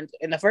this brand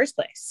in the first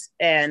place.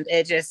 And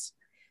it just,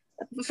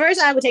 first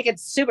I would take it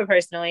super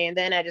personally, and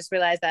then I just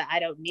realized that I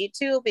don't need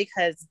to,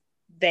 because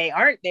they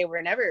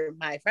were never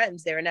my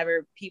friends. They were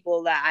never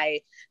people that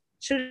I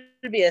should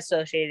be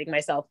associating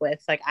myself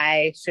with. Like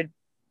I should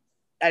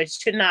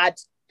not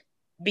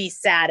be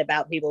sad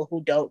about people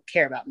who don't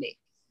care about me.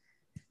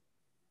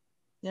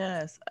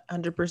 Yes,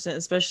 100%,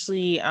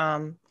 especially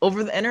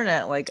over the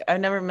internet. Like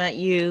I've never met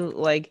you,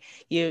 like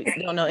you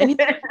don't know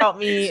anything about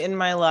me in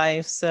my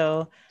life,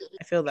 so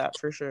I feel that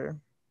for sure.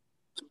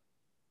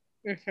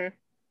 Mm-hmm.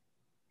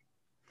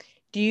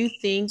 Do you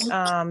think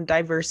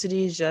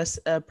diversity is just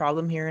a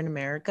problem here in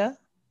America?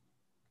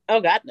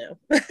 Oh God, no.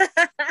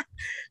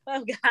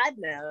 Oh God,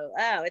 no.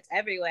 Oh, it's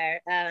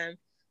everywhere.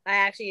 I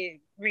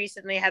actually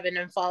recently have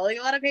been following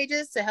a lot of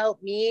pages to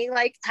help me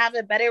like have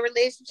a better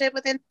relationship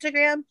with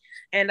Instagram,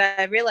 and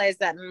I realized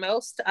that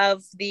most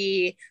of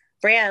the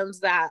brands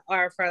that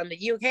are from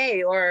the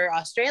UK or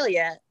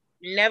Australia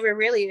never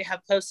really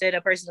have posted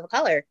a person of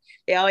color.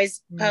 They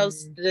always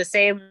post the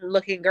same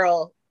looking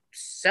girl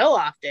so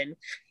often,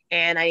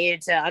 and I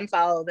needed to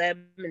unfollow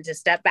them and to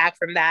step back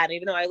from that.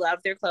 Even though I love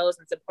their clothes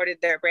and supported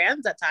their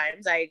brands at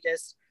times, I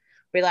just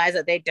realized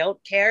that they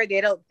don't care. They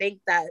don't think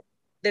that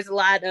there's a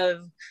lot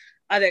of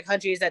other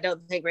countries that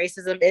don't think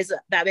racism is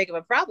that big of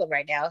a problem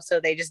right now. So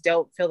they just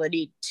don't feel the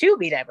need to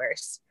be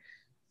diverse.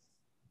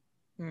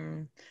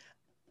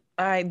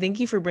 I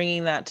thank you for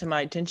bringing that to my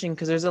attention,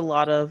 because there's a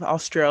lot of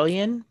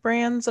Australian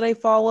brands that I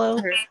follow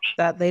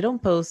that they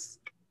don't post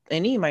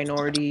any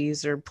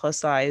minorities or plus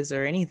size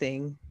or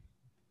anything.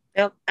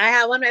 Nope. I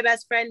have one of my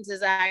best friends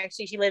is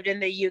actually, she lived in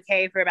the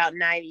UK for about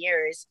 9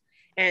 years.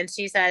 And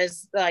she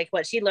says like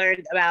what she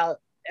learned about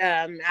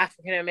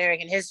African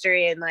American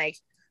history and like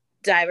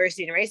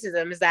diversity and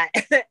racism is that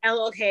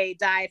MLK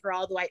died for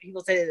all the white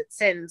people's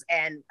sins,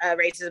 and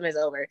racism is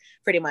over.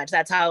 Pretty much,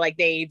 that's how like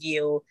they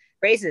view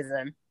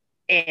racism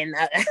in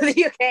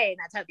the UK, and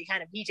that's how they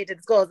kind of teach it to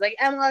the schools. Like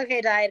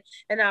MLK died,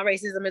 and now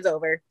racism is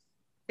over.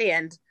 The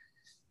end.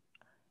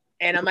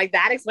 And I'm like,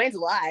 that explains a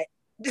lot.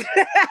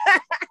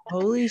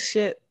 Holy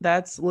shit,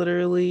 that's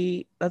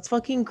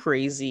fucking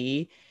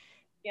crazy.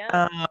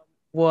 Yeah.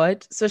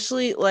 What?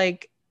 Especially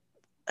like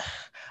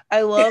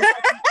I love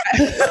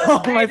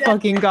oh my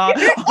fucking god.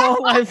 Oh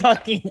my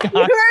fucking god. You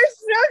are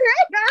so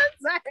great. I'm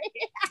sorry.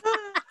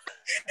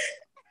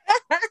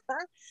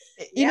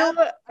 You know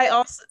what?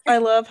 I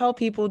love how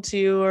people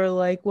too are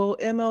like, well,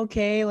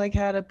 MLK like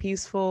had a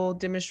peaceful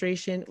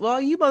demonstration.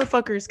 Well, you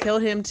motherfuckers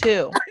killed him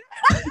too.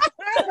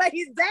 But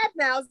he's dead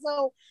now,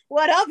 so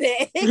what of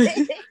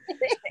it?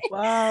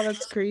 Wow,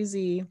 that's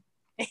crazy.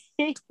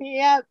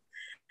 Yep.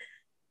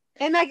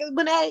 And like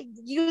when I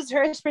use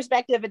her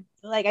perspective,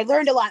 like I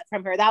learned a lot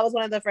from her. That was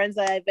one of the friends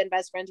that I've been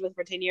best friends with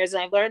for 10 years,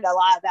 and I've learned a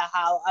lot about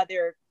how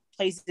other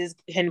places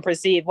can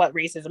perceive what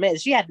racism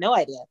is. She had no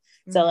idea.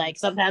 So like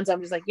sometimes I'm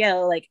just like,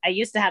 yo, like I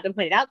used to have to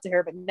point it out to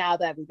her, but now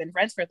that we've been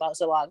friends for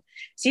so long,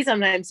 she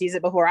sometimes sees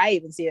it before I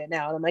even see it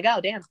now. And I'm like, oh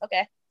damn,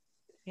 okay.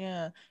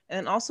 Yeah.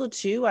 And also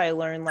too, I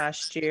learned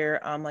last year,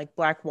 like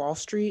Black Wall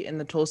Street and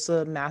the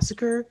Tulsa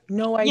massacre.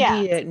 No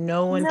idea. Yeah.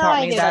 No one No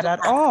taught me idea that at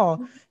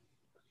all.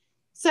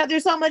 So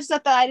there's so much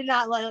stuff that I did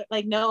not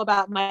like know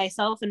about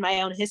myself and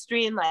my own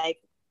history and like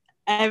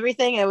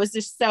everything. It was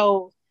just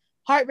so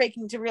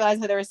heartbreaking to realize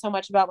that there was so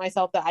much about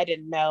myself that I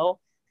didn't know.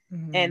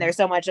 And there's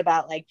so much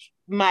about like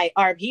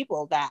our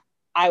people that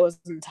I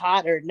wasn't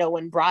taught or no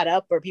one brought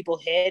up or people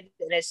hid.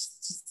 And it's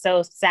just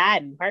so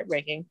sad and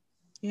heartbreaking.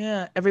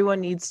 Yeah,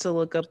 everyone needs to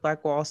look up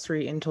Black Wall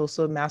Street and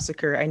Tulsa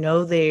massacre. I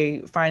know they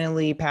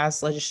finally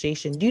passed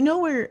legislation. Do you know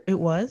where it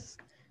was?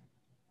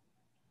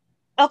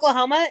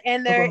 Oklahoma,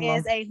 and there Oklahoma.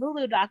 is a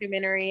Hulu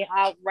documentary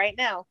out right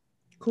now.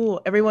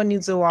 Cool. Everyone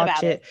needs to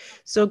watch it.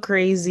 So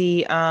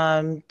crazy.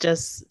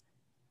 Just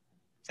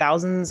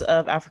thousands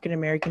of African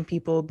American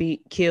people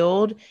be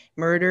killed,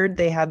 murdered.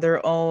 They had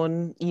their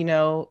own,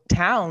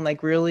 town,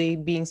 like really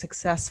being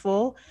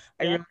successful.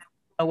 Yeah. I really don't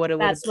know what it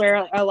would. That's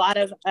where a lot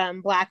of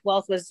Black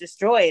wealth was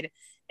destroyed,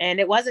 and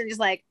it wasn't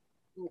just like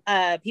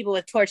people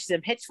with torches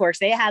and pitchforks.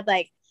 They had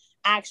like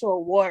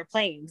actual war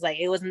planes. Like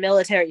it was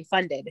military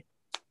funded.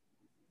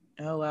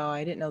 Oh wow,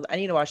 I didn't know that. I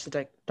need to watch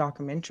the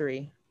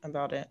documentary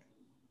about it.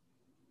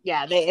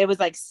 Yeah, it was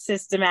like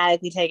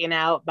systematically taken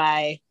out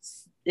by.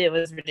 It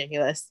was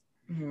ridiculous.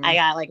 I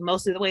got like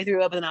most of the way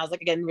through it, but then I was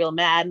like getting real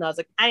mad, and I was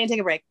like, I need to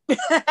take a break.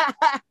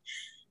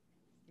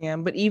 Yeah,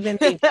 but even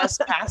they just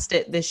passed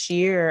it this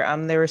year.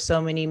 There were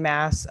so many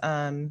mass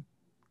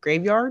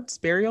graveyards,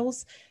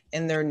 burials,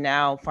 and they're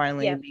now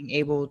finally being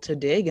able to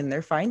dig, and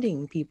they're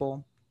finding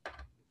people.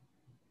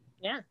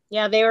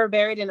 Yeah, they were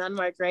buried in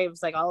unmarked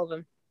graves, like all of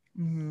them.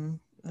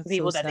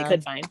 People So that they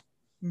could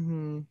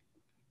find.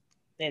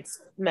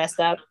 It's messed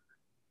up.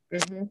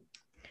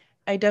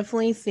 I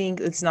definitely think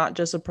it's not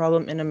just a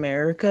problem in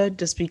America,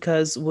 just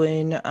because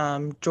when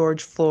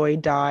George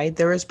Floyd died,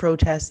 there was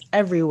protests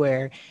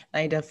everywhere.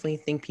 I definitely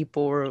think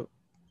people were,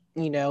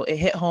 it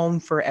hit home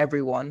for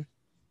everyone.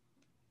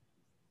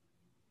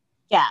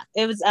 Yeah,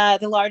 it was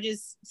the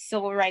largest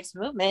civil rights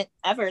movement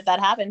ever that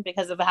happened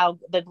because of how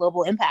the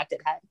global impact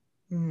it had.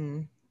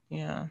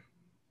 Yeah.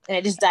 And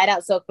it just died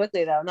out so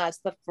quickly, though. And that's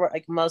the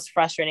most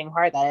frustrating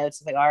part, that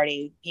it's like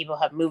already people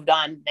have moved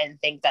on and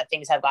think that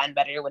things have gotten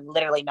better when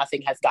literally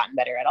nothing has gotten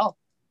better at all.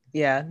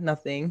 Yeah,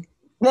 nothing.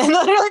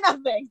 Literally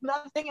nothing.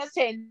 Nothing has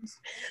changed.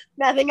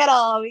 Nothing at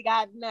all. We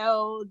got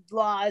no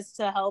laws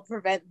to help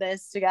prevent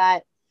this. We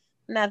got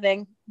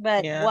nothing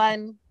but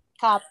one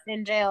cop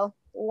in jail.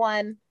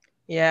 One.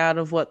 Yeah, out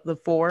of what, the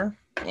 4?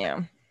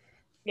 Yeah.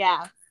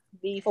 Yeah,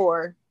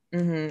 before.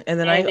 And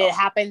then it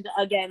happened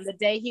again. The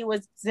day he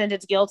was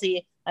sentenced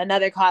guilty,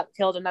 another cop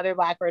killed another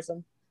Black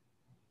person.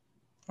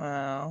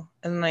 Wow.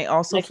 And then I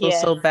also feel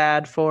so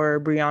bad for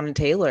Breonna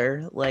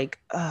Taylor. Like,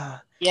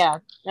 yeah.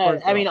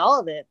 I mean,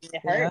 all of it.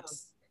 It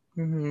hurts.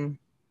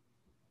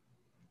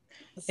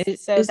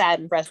 It's so sad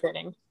and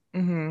frustrating.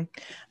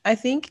 I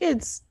think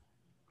it's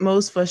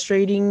most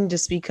frustrating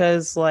just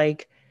because,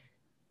 like,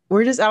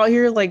 we're just out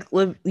here, like,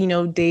 live,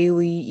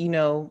 daily,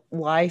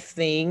 life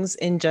things.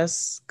 And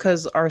just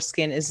because our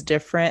skin is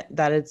different,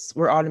 that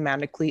we're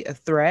automatically a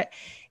threat.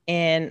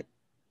 And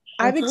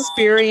I've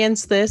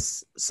experienced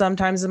this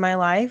sometimes in my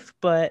life,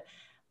 but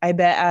I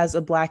bet as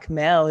a Black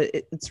male,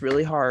 it's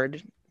really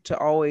hard to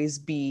always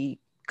be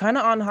kind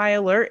of on high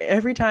alert.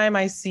 Every time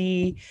I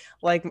see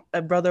like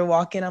a brother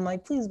walk in, I'm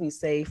like, please be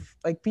safe.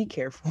 Like, be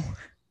careful.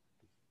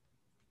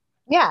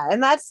 Yeah.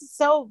 And that's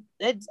so,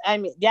 you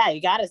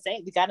got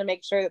to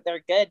make sure that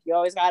they're good. You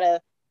always got to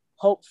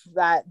hope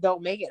that they'll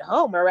make it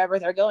home or wherever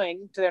they're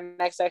going to their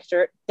next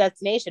extra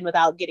destination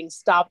without getting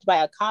stopped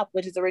by a cop,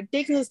 which is a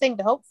ridiculous thing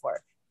to hope for.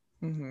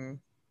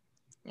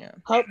 Yeah.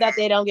 Hope that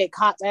they don't get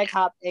caught by a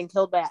cop and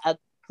killed by a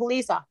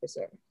police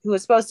officer who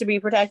was supposed to be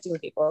protecting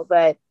people.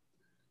 But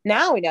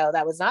now we know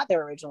that was not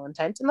their original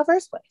intent in the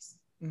first place.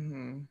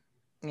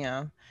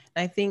 Yeah.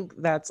 I think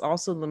that's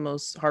also the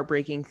most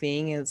heartbreaking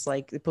thing, is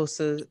like they're supposed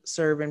to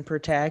serve and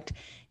protect.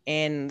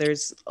 And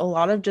there's a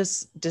lot of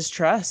just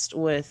distrust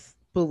with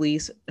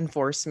police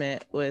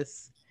enforcement,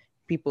 with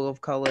people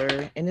of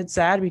color. And it's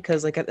sad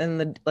because, like, at the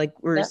end of the, like,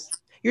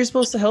 you're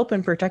supposed to help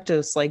and protect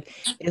us. Like,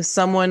 if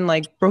someone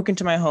like broke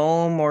into my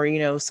home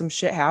or, some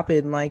shit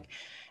happened, like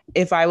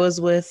if I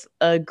was with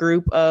a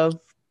group of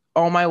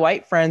all my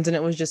white friends and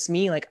it was just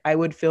me, like I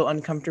would feel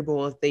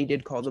uncomfortable if they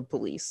did call the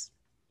police.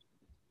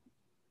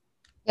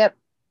 Yep.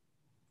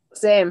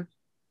 Same.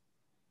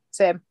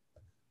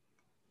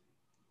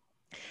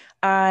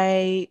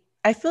 I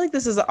feel like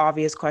this is an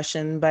obvious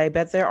question, but I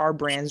bet there are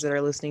brands that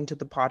are listening to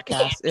the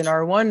podcast and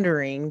are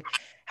wondering,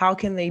 how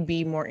can they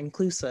be more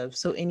inclusive?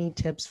 So any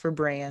tips for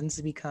brands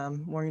to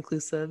become more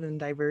inclusive and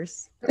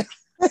diverse?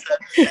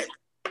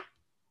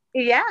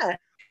 Yeah.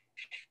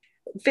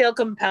 Feel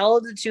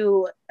compelled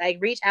to like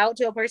reach out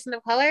to a person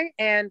of color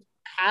and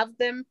have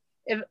them,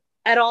 if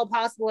at all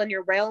possible in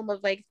your realm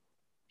of like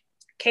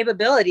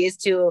capabilities,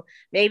 to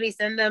maybe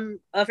send them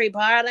a free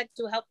product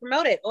to help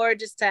promote it, or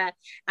just to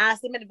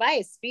ask them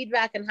advice,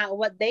 feedback on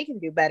what they can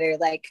do better,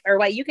 like, or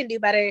what you can do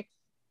better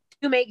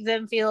to make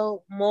them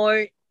feel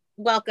more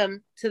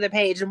welcome to the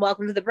page and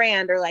welcome to the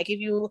brand. Or like, if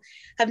you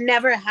have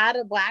never had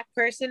a Black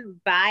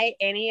person buy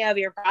any of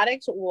your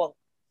products, well,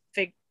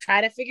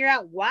 try to figure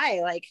out why.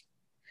 Like,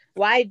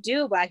 why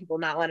do Black people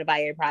not want to buy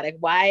your product?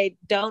 Why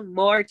don't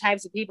more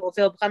types of people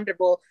feel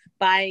comfortable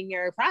buying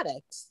your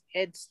products?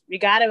 You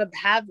got to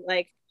have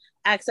like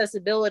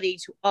accessibility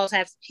to all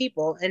types of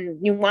people,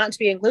 and you want to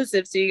be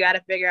inclusive, so you got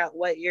to figure out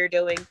what you're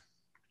doing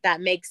that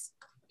makes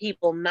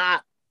people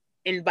not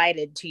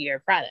invited to your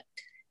product.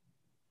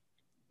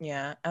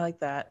 Yeah, I like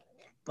that.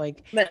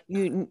 Like,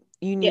 you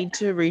need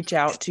to reach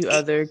out to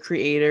other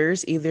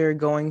creators, either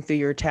going through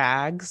your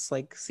tags,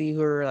 like see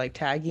who are like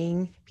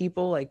tagging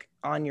people like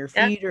on your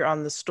feed or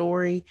on the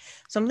story.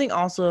 Something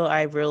also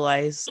I've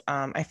realized,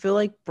 I feel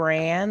like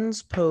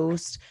brands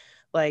post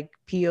like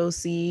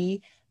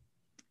POC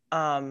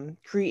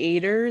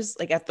creators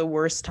like at the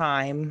worst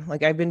time.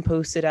 Like, I've been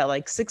posted at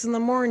like 6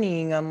 a.m.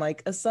 on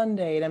like a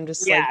Sunday, and I'm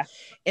just like,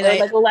 and or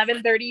like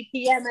 11:30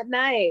 p.m. at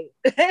night.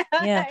 Yeah.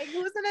 Like,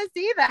 who's gonna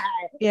see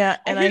that? Yeah,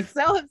 and I get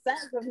so upset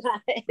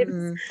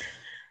sometimes.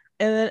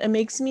 And then it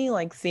makes me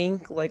like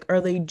think, like,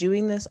 are they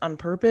doing this on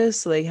purpose?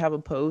 So they have a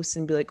post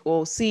and be like,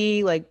 well,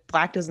 see, like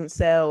Black doesn't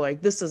sell,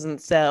 like this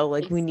doesn't sell,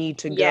 like we need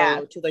to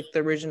go to like the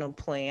original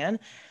plan.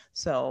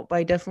 So, but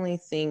I definitely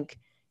think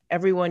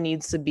everyone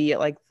needs to be at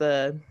like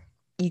the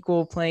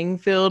equal playing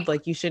field.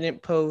 Like you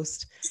shouldn't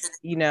post,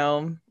 you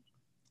know,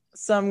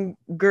 some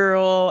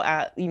girl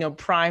at, you know,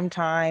 prime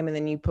time and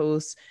then you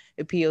post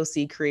a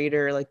POC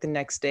creator like the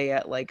next day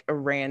at like a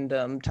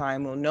random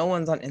time. Well, no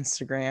one's on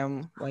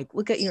Instagram. Like,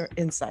 look at your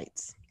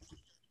insights.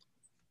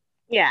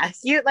 Yeah,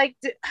 you like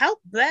help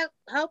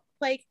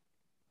like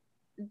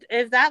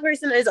if that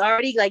person is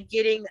already like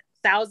getting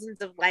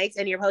thousands of likes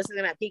and you're posting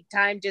them at peak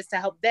time just to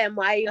help them,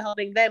 why are you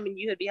helping them when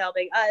you could be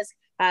helping us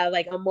have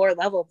like a more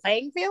level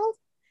playing field?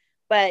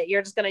 But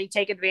you're just going to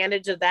take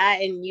advantage of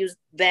that and use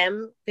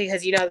them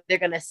because you know they're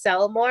going to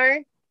sell more,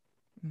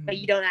 but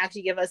you don't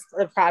actually give us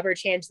the proper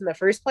chance in the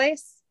first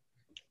place.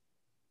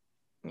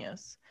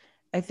 Yes.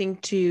 I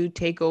think too,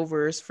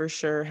 takeovers for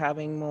sure,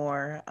 having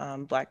more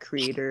Black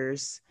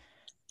creators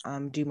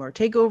do more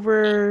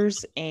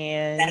takeovers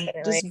and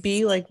Definitely. just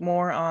be like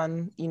more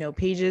on, you know,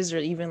 pages or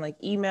even like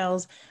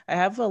emails.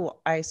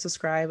 I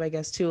subscribe, I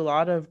guess, to a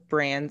lot of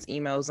brands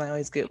emails. I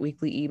always get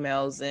weekly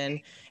emails and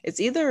it's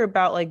either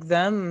about like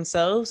them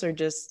themselves or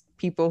just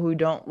people who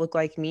don't look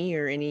like me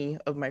or any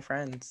of my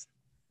friends.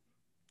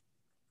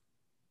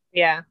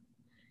 Yeah.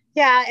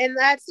 Yeah, and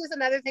that's just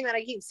another thing that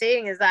I keep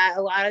saying is that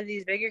a lot of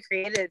these bigger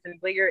creatives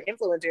and bigger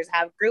influencers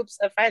have groups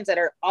of friends that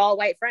are all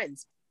white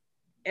friends.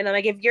 And I'm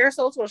like, if your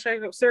social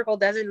circle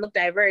doesn't look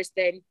diverse,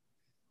 then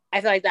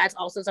I feel like that's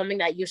also something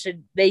that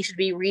they should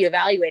be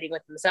reevaluating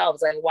with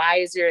themselves. Like, why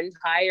is your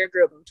entire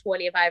group of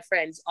 25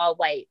 friends all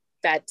white?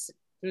 That's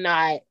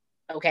not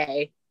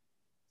okay.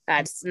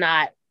 That's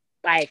not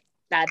like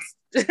that's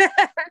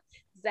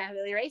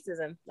definitely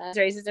racism. That's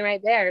racism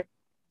right there.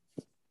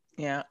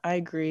 Yeah, I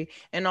agree.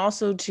 And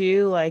also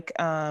too, like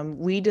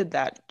we did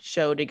that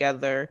show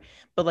together,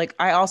 but like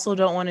I also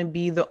don't want to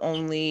be the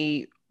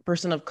only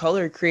person of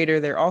color creator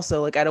there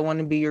also. Like I don't want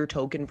to be your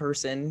token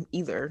person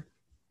either.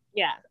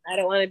 Yeah, I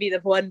don't want to be the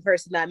one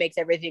person that makes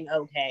everything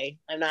okay.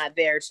 I'm not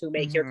there to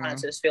make your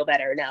conscience feel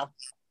better. No.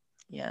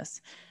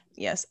 Yes.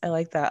 Yes, I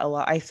like that a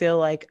lot. I feel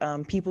like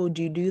people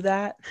do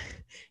that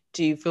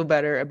to feel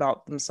better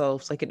about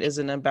themselves. Like it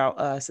isn't about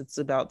us, it's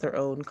about their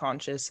own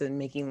conscience and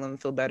making them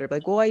feel better.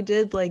 Like, well, I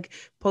did like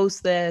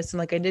post this and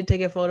like I did take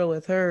a photo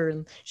with her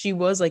and she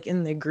was like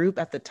in the group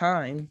at the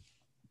time.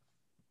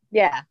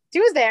 Yeah, she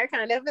was there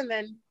kind of, and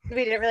then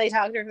we didn't really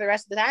talk to her for the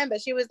rest of the time,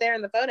 but she was there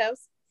in the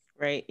photos.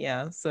 Right.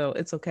 Yeah. So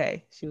it's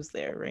okay. She was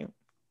there, right?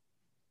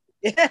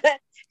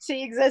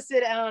 She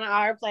existed on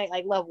our plate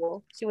like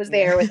level. She was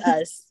there with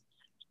us.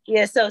 We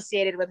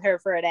associated with her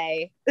for a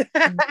day.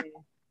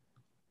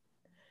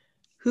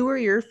 Who are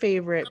your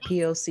favorite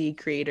POC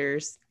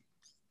creators?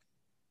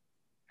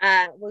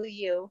 Well,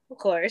 you, of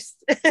course.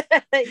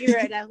 You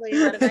are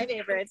definitely one of my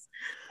favorites.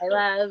 I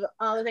love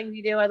all the things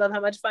you do. I love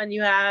how much fun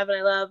you have, and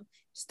I love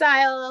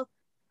style.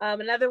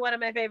 Another one of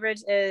my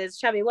favorites is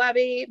Chubby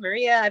Wubby,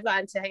 Maria. I've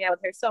gotten to hang out with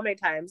her so many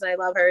times. I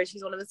love her.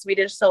 She's one of the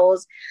sweetest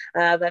souls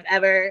I've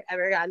ever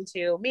gotten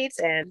to meet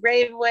and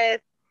rave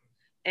with.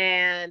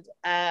 And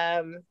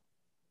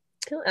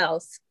who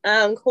else?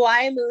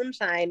 Kawaii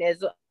Moonshine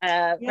is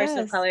a person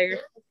of color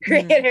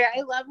creator.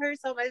 I love her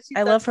so much.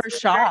 I love her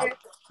shop.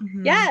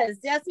 Yes,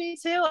 me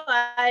too.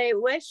 I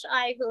wish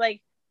I could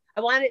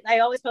I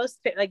always post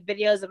like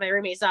videos of my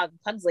roommate's dog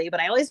Pugsley,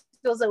 but I always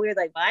feel so weird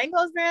like buying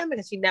clothes for him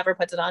because she never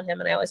puts it on him,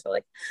 and I always feel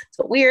like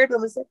so weird. But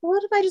I was like, well,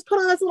 what if I just put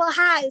on this little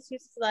hat? And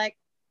she's just like,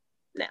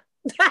 no.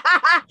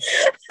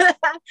 But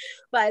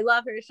I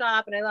love her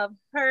shop, and I love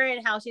her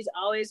and how she's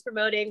always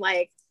promoting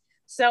like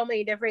so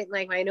many different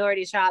like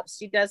minority shops.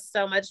 She does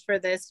so much for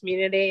this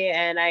community,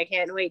 and I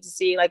can't wait to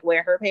see like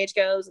where her page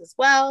goes as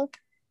well.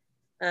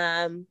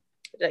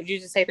 Did you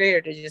just say 3 or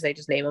did you say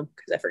just name them?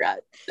 Because I forgot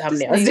how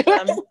many I was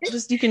doing.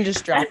 You can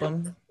just drop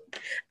them.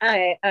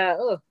 Okay.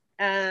 Now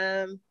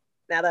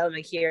that I'm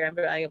here, I'm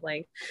drawing a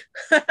blank.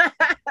 So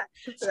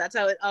that's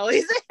how it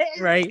always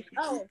is. Right.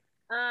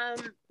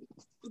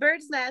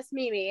 Bird's Nest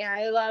Mimi.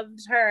 I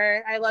loved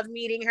her. I loved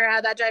meeting her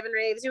at that drive-in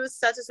rave. She was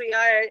such a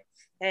sweetheart,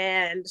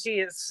 and she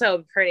is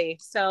so pretty,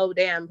 so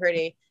damn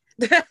pretty.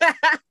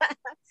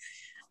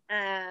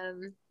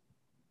 And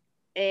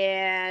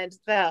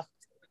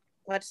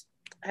what's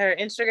her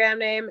Instagram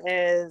name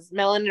is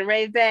Melon and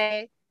Rave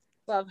Bay.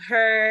 Love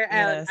her.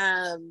 Yes.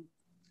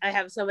 I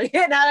have so many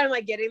now that I'm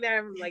like getting there.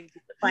 I'm like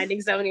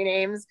finding so many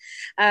names.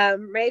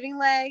 Raving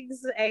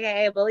Legs,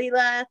 aka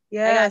Balila.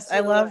 Yes, I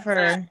love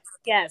her.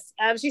 Yes.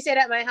 She stayed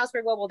at my house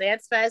for Global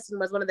Dance Fest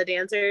and was one of the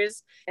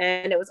dancers,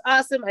 and it was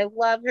awesome. I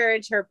love her,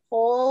 and her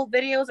pole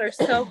videos are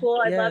so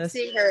cool. I love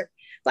seeing her.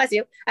 Bless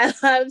you. I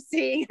love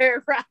seeing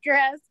her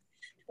progress,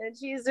 and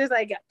she's just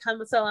like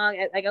come so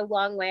long, like a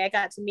long way. I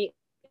got to meet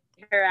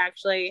her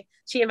actually.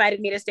 She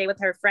invited me to stay with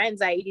her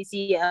friends at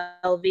EDC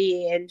LV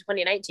in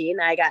 2019.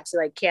 I got to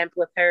like camp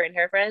with her and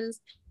her friends,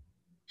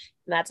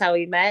 and that's how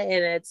we met,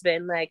 and it's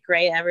been like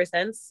great ever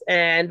since.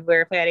 And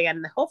we're planning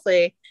on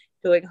hopefully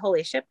doing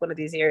Holy Ship one of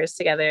these years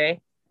together.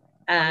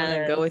 I'm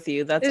gonna go with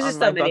you. That's there's on just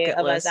my so many bucket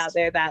of list. us out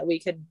there that we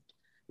could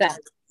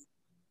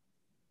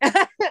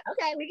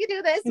okay, we can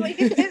do this. We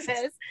can do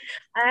this.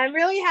 I'm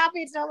really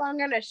happy it's no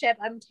longer on a ship.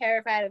 I'm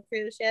terrified of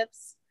cruise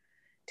ships.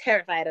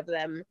 Terrified of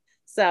them.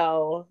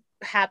 So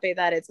happy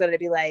that it's going to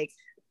be like,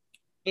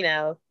 you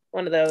know,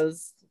 one of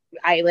those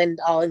island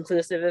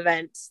all-inclusive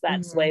events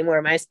that's Mhm. way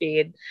more my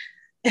speed.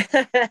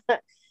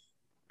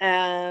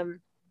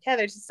 Yeah,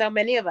 there's just so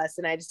many of us,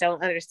 and I just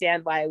don't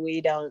understand why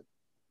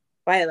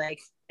like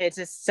it's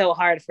just so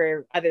hard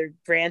for other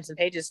brands and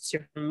pages to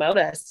promote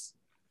us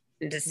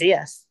and to see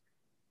us.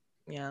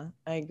 Yeah,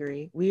 I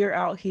agree. We are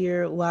out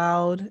here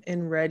loud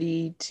and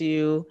ready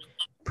to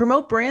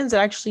promote brands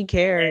that actually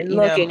care, And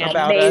looking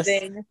about us.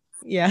 amazing.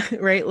 Yeah,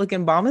 right.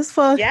 Looking bomb as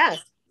fuck. Yeah.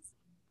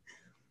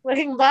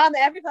 Looking bomb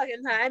every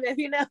fucking time, if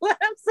you know what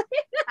I'm saying.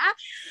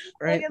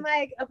 Right. Looking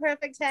like a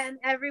perfect 10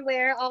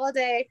 everywhere, all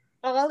day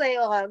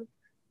long.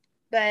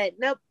 But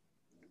nope,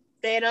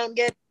 they don't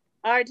get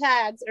our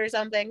tags or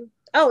something.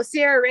 Oh,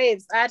 Sierra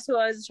Raves. That's who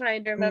I was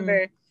trying to Mm,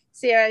 remember.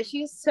 Sierra,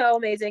 she's so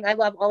amazing. I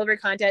love all of her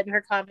content and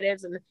her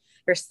confidence and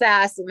her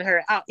sass and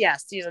her. Oh,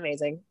 yes, she's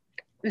amazing.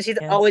 And she's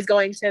yes. always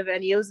going to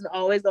venues and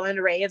always going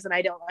to raves. And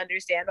I don't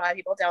understand why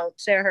people don't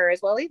share her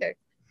as well either.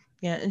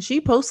 Yeah, and she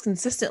posts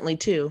consistently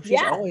too. She's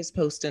Yeah, always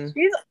posting.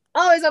 she's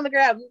always on the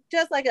gram,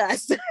 just like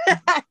us.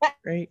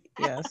 Right.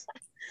 Yes.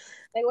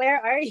 Like, where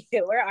are you?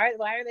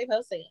 Why are they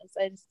posting us?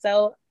 I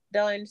so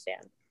don't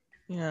understand.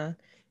 Yeah.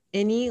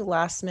 Any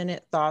last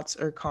minute thoughts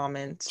or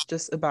comments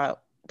just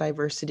about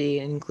diversity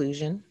and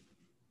inclusion?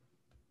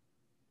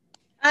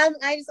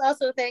 I just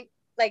also think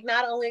like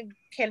not only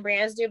can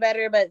brands do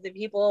better, but the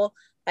people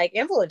like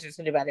influencers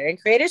can do better and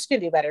creators can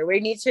do better. We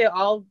need to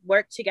all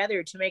work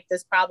together to make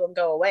this problem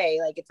go away.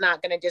 Like it's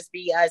not going to just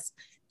be us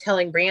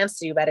telling brands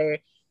to do better.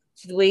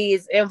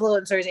 These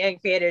influencers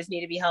and creators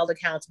need to be held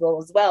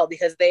accountable as well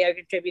because they are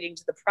contributing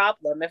to the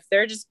problem. If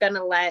they're just going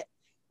to let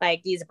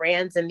like these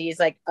brands and these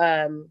like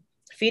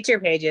feature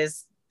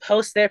pages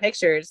post their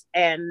pictures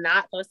and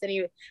not post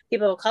any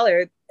people of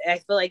color, I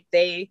feel like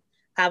they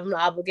have an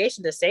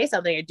obligation to say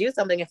something or do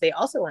something if they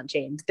also want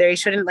change. They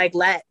shouldn't like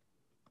let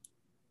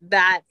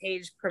that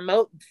page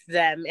promote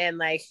them and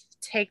like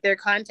take their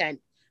content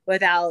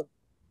without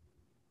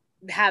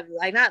have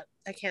like not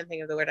I can't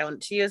think of the word I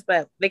want to use,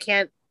 but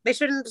they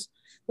shouldn't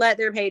let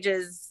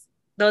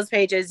those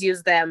pages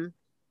use them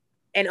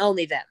and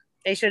only them.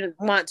 They shouldn't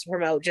want to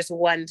promote just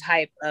one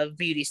type of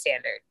beauty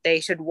standard. They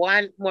should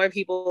want more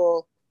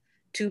people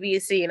to be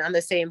seen on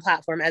the same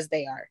platform as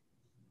they are.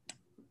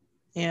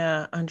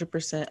 Yeah,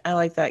 100%. I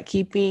like that.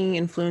 Keeping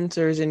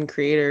influencers and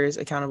creators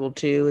accountable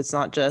too. It's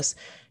not just,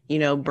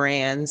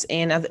 brands.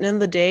 And at the end of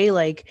the day,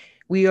 like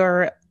we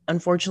are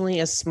unfortunately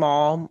a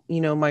small,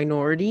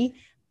 minority,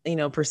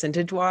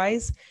 percentage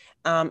wise.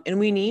 And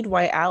we need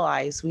white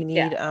allies. We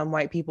Yeah. need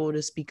white people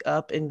to speak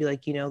up and be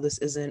like, this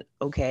isn't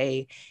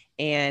okay.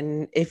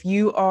 And if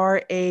you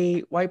are a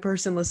white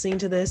person listening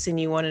to this and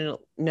you want to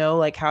know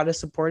like how to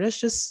support us,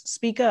 just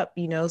speak up,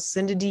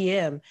 send a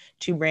DM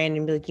to Brandon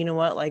and be like, you know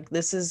what, like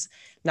this is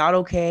not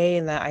okay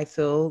and that I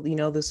feel,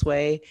 this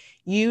way.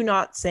 You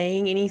not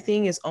saying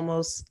anything is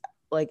almost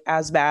like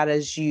as bad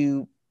as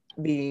you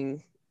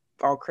being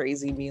all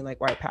crazy, being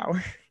like white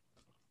power.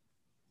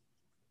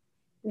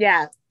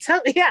 Yeah. So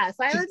yeah,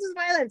 silence is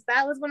violence.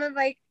 That was one of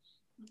like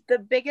the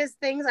biggest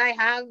things I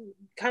have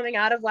coming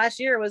out of last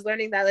year was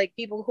learning that like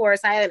people who are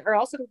silent are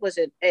also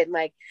complicit in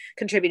like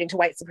contributing to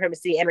white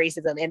supremacy and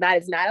racism, and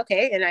that is not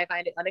okay. And I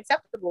find it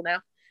unacceptable now.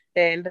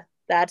 And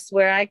that's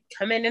where I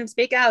come in and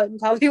speak out and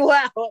call people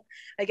out.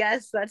 I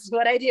guess that's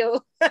what I do.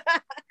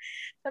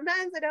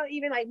 Sometimes I don't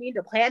even like mean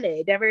to plan it.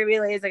 It never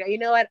really is like, you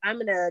know what, I'm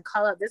gonna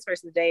call out this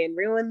person today and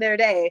ruin their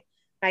day.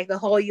 Like the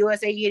whole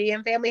USA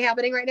EDM family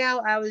happening right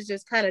now. I was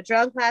just kind of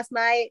drunk last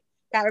night,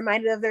 got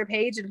reminded of their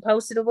page and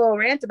posted a little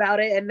rant about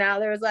it. And now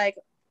there's like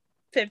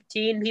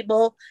 15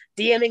 people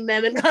DMing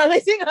them and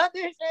commenting on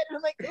their shit. And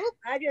I'm like, oop,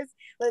 I just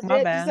My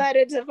legit bad.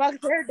 decided to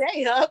fuck their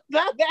day up.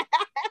 Not bad.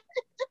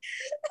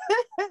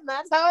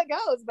 That's how it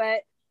goes. But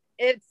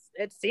it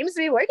seems to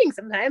be working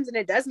sometimes. And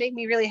it does make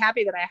me really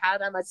happy that I have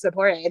that much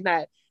support and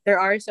that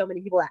there are so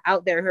many people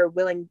out there who are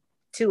willing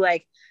to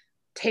like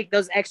take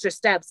those extra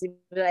steps and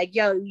be like,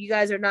 yo, you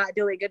guys are not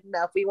doing good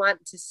enough. We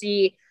want to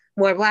see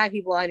more Black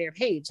people on your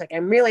page. Like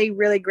I'm really,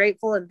 really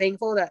grateful and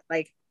thankful that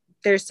like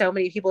there's so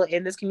many people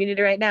in this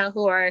community right now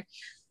who are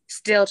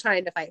still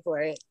trying to fight for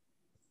it.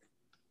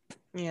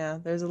 Yeah,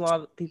 there's a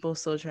lot of people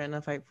still trying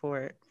to fight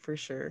for it, for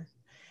sure.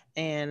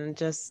 And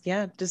just,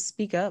 yeah, just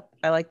speak up.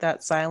 I like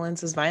that.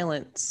 Silence is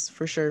violence,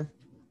 for sure.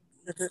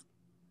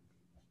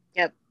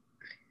 Yep.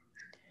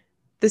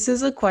 This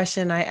is a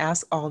question I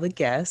ask all the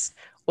guests.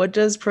 What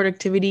does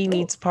productivity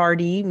meets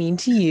party mean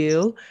to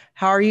you?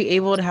 How are you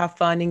able to have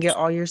fun and get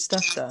all your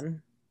stuff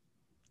done?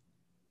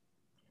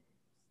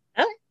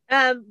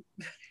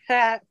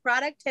 Okay.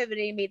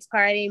 Productivity meets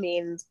party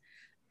means,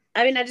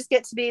 I mean, I just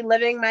get to be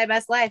living my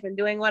best life and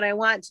doing what I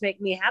want to make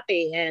me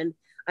happy. And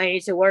I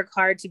need to work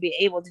hard to be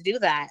able to do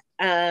that.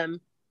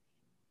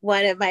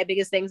 One of my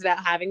biggest things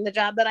about having the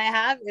job that I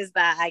have is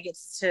that I get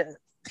to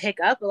pick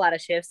up a lot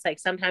of shifts. Like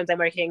sometimes I'm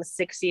working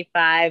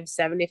 65,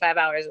 75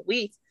 hours a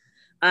week.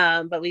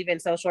 But we've been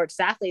so short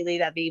staffed lately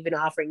that they've been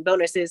offering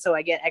bonuses. So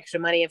I get extra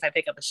money if I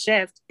pick up a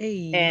shift.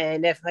 Hey.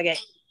 And if I get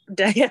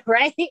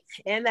right?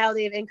 And now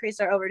they've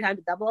increased our overtime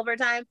to double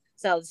overtime.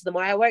 So the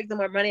more I work, the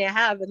more money I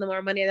have, and the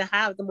more money I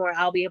have, the more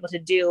I'll be able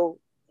to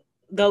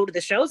go to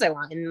the shows I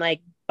want and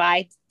like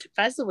buy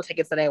festival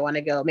tickets that I want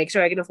to go. Make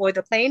sure I can afford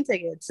the plane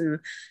tickets and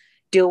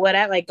do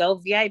whatever, like go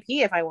VIP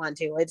if I want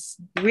to. It's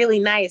really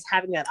nice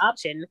having that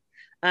option.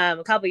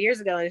 A couple years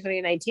ago in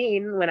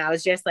 2019, when I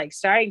was just like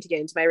starting to get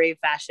into my rave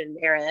fashion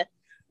era,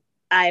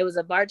 I was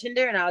a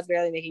bartender and I was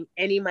barely making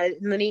any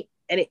money,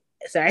 any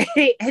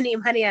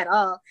money at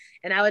all.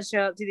 And I would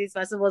show up to these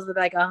festivals with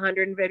like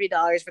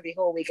 $150 for the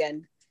whole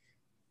weekend.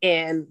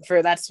 And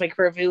that's like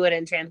for food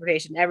and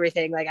transportation,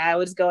 everything. Like I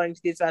was going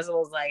to these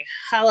festivals like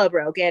hella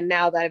broke. And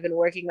now that I've been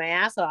working my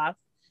ass off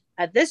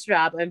at this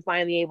job, I'm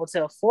finally able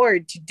to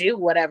afford to do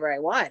whatever I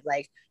want.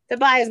 Like to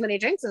buy as many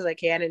drinks as I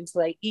can and to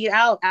like eat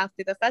out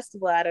after the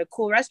festival at a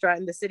cool restaurant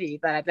in the city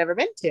that I've never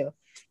been to.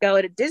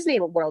 Go to Disney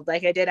World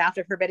like I did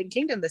after Forbidden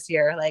Kingdom this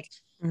year. Like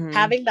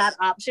having that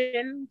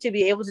option to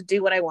be able to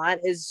do what I want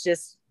is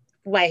just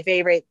my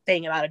favorite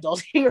thing about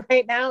adulting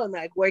right now, and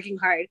like working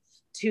hard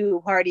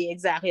to party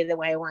exactly the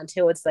way I want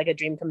to. It's like a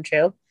dream come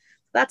true.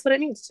 That's what it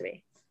means to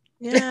me.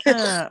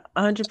 Yeah,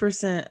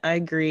 100%. I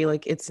agree.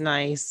 Like it's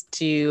nice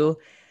to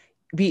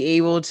be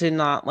able to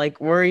not like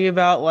worry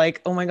about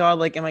like, oh my God,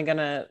 like am I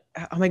gonna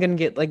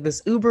get like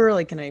this Uber?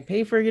 Like, can I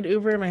pay for a good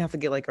Uber? Am I have to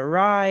get like a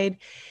ride?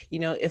 You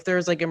know, if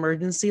there's like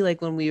emergency,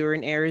 like when we were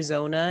in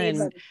Arizona and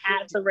like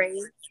at the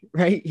range.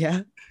 Right,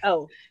 yeah.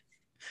 Oh.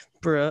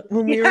 Bruh.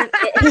 When we were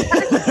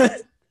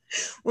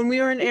when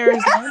we were in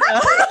Arizona.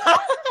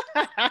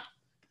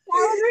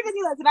 That was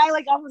ridiculous. And I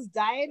like almost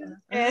died.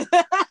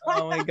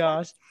 Oh my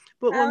gosh.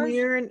 But when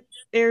we were in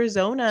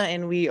Arizona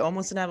and we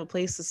almost didn't have a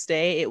place to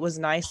stay, it was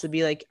nice to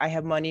be like, I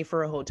have money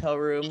for a hotel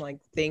room. Like,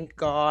 thank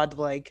God,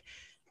 like,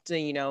 to,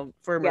 you know,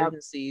 for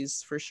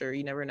emergencies, for sure.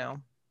 You never know.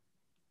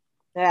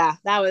 Yeah,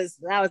 that was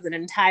an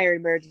entire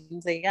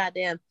emergency.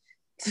 Goddamn.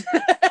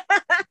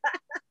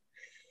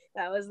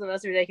 That was the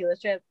most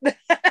ridiculous trip.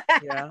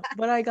 Yeah,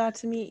 but I got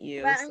to meet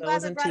you, but so it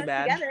wasn't too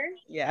bad. Together.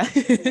 Yeah.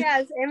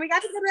 Yes, and we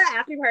got to go to that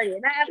after party,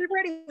 and that after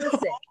party was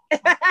sick.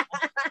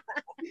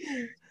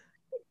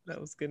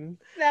 That was good.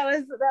 That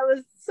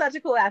was such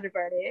a cool after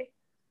party.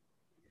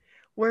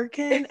 Where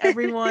can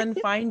everyone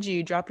find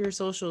you? Drop your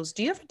socials.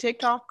 Do you have a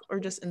TikTok or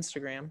just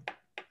Instagram?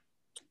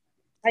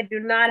 I do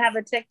not have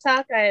a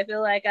TikTok. I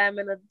feel like I'm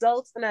an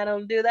adult and I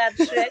don't do that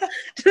shit.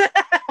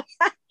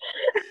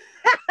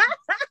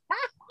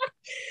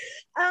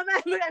 I'm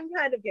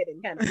kind of kidding,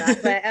 kind of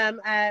not. But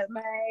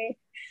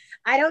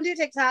I don't do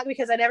TikTok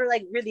because I never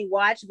like really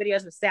watch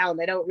videos with sound.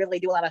 I don't really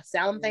do a lot of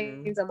sound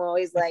things. I'm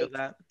always like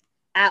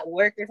at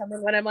work or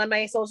something when I'm on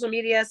my social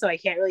media, so I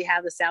can't really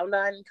have the sound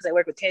on because I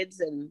work with kids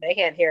and they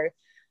can't hear.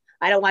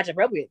 I don't watch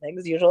appropriate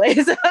things usually.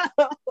 So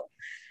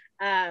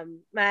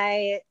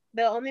the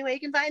only way you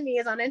can find me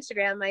is on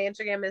Instagram. My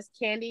Instagram is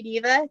Candy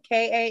Diva,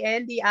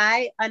 KANDI_DIVA.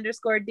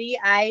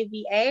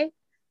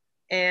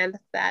 And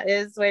that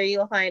is where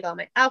you'll find all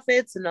my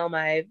outfits and all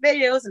my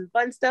videos and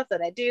fun stuff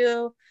that I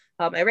do,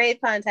 all my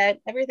rave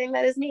content, everything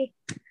that is me.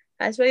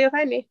 That's where you'll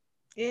find me.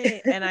 Yeah,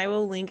 and I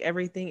will link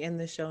everything in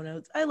the show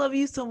notes. I love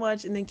you so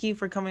much, and thank you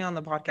for coming on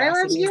the podcast. I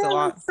love you. A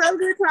lot. It's so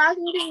good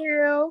talking to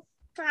you.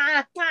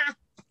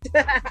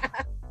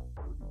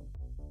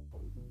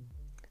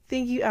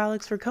 Thank you,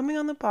 Alex, for coming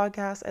on the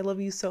podcast. I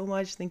love you so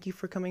much. Thank you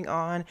for coming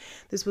on.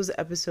 This was an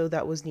episode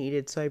that was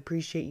needed, so I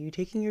appreciate you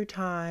taking your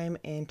time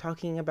and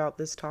talking about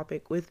this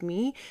topic with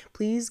me.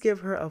 Please give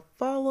her a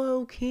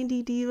follow,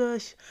 Candy Diva.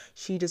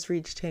 She just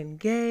reached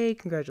 10K.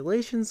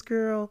 Congratulations,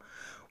 girl.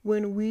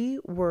 When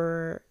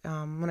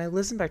I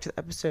listened back to the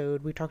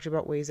episode, we talked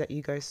about ways that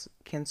you guys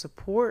can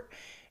support,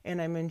 and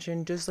I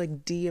mentioned just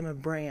like DM a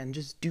brand,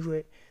 just do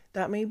it.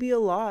 That may be a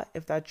lot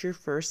if that's your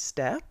first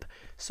step.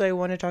 So I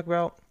want to talk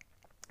about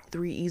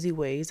 3 easy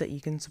ways that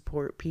you can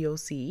support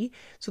POC.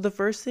 So the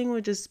first thing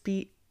would just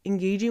be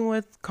engaging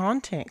with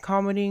content,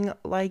 commenting,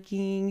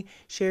 liking,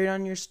 share it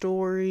on your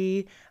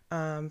story,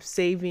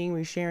 saving,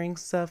 resharing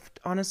stuff.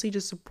 Honestly,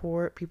 just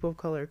support people of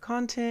color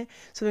content.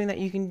 Something that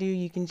you can do,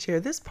 you can share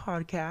this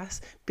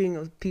podcast. Being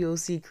a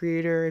POC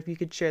creator, if you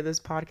could share this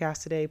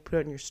podcast today, put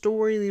it on your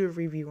story, leave a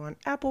review on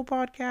Apple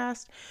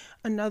Podcast.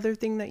 Another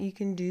thing that you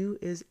can do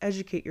is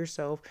educate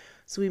yourself.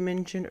 So we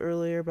mentioned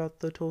earlier about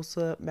the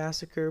Tulsa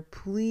massacre.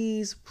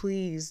 Please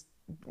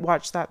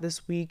watch that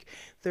this week.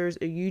 There's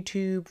a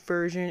YouTube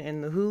version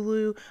and the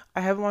Hulu.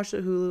 I haven't watched the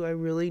Hulu. I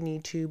really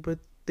need to, but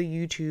the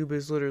YouTube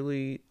is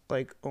literally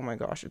like, oh my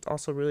gosh, it's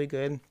also really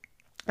good.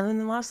 And then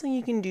the last thing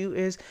you can do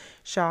is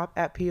shop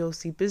at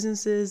POC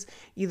businesses,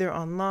 either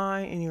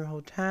online, in your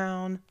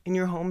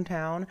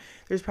hometown.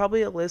 There's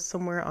probably a list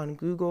somewhere on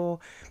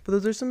Google, but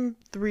those are some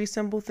 3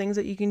 simple things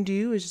that you can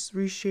do is just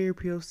reshare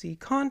POC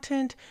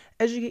content,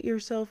 educate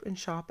yourself, and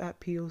shop at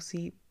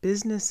POC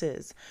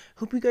businesses.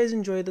 Hope you guys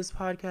enjoyed this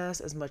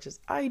podcast as much as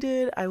I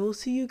did. I will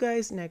see you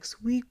guys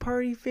next week,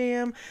 party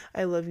fam.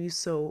 I love you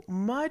so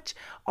much.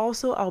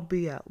 Also, I'll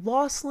be at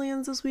Lost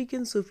Lands this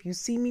weekend, so if you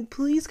see me,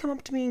 please come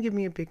up to me and give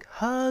me a big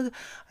hug.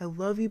 I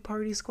love you,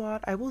 party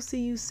squad. I will see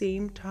you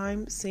same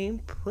time, same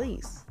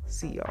place.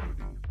 See y'all.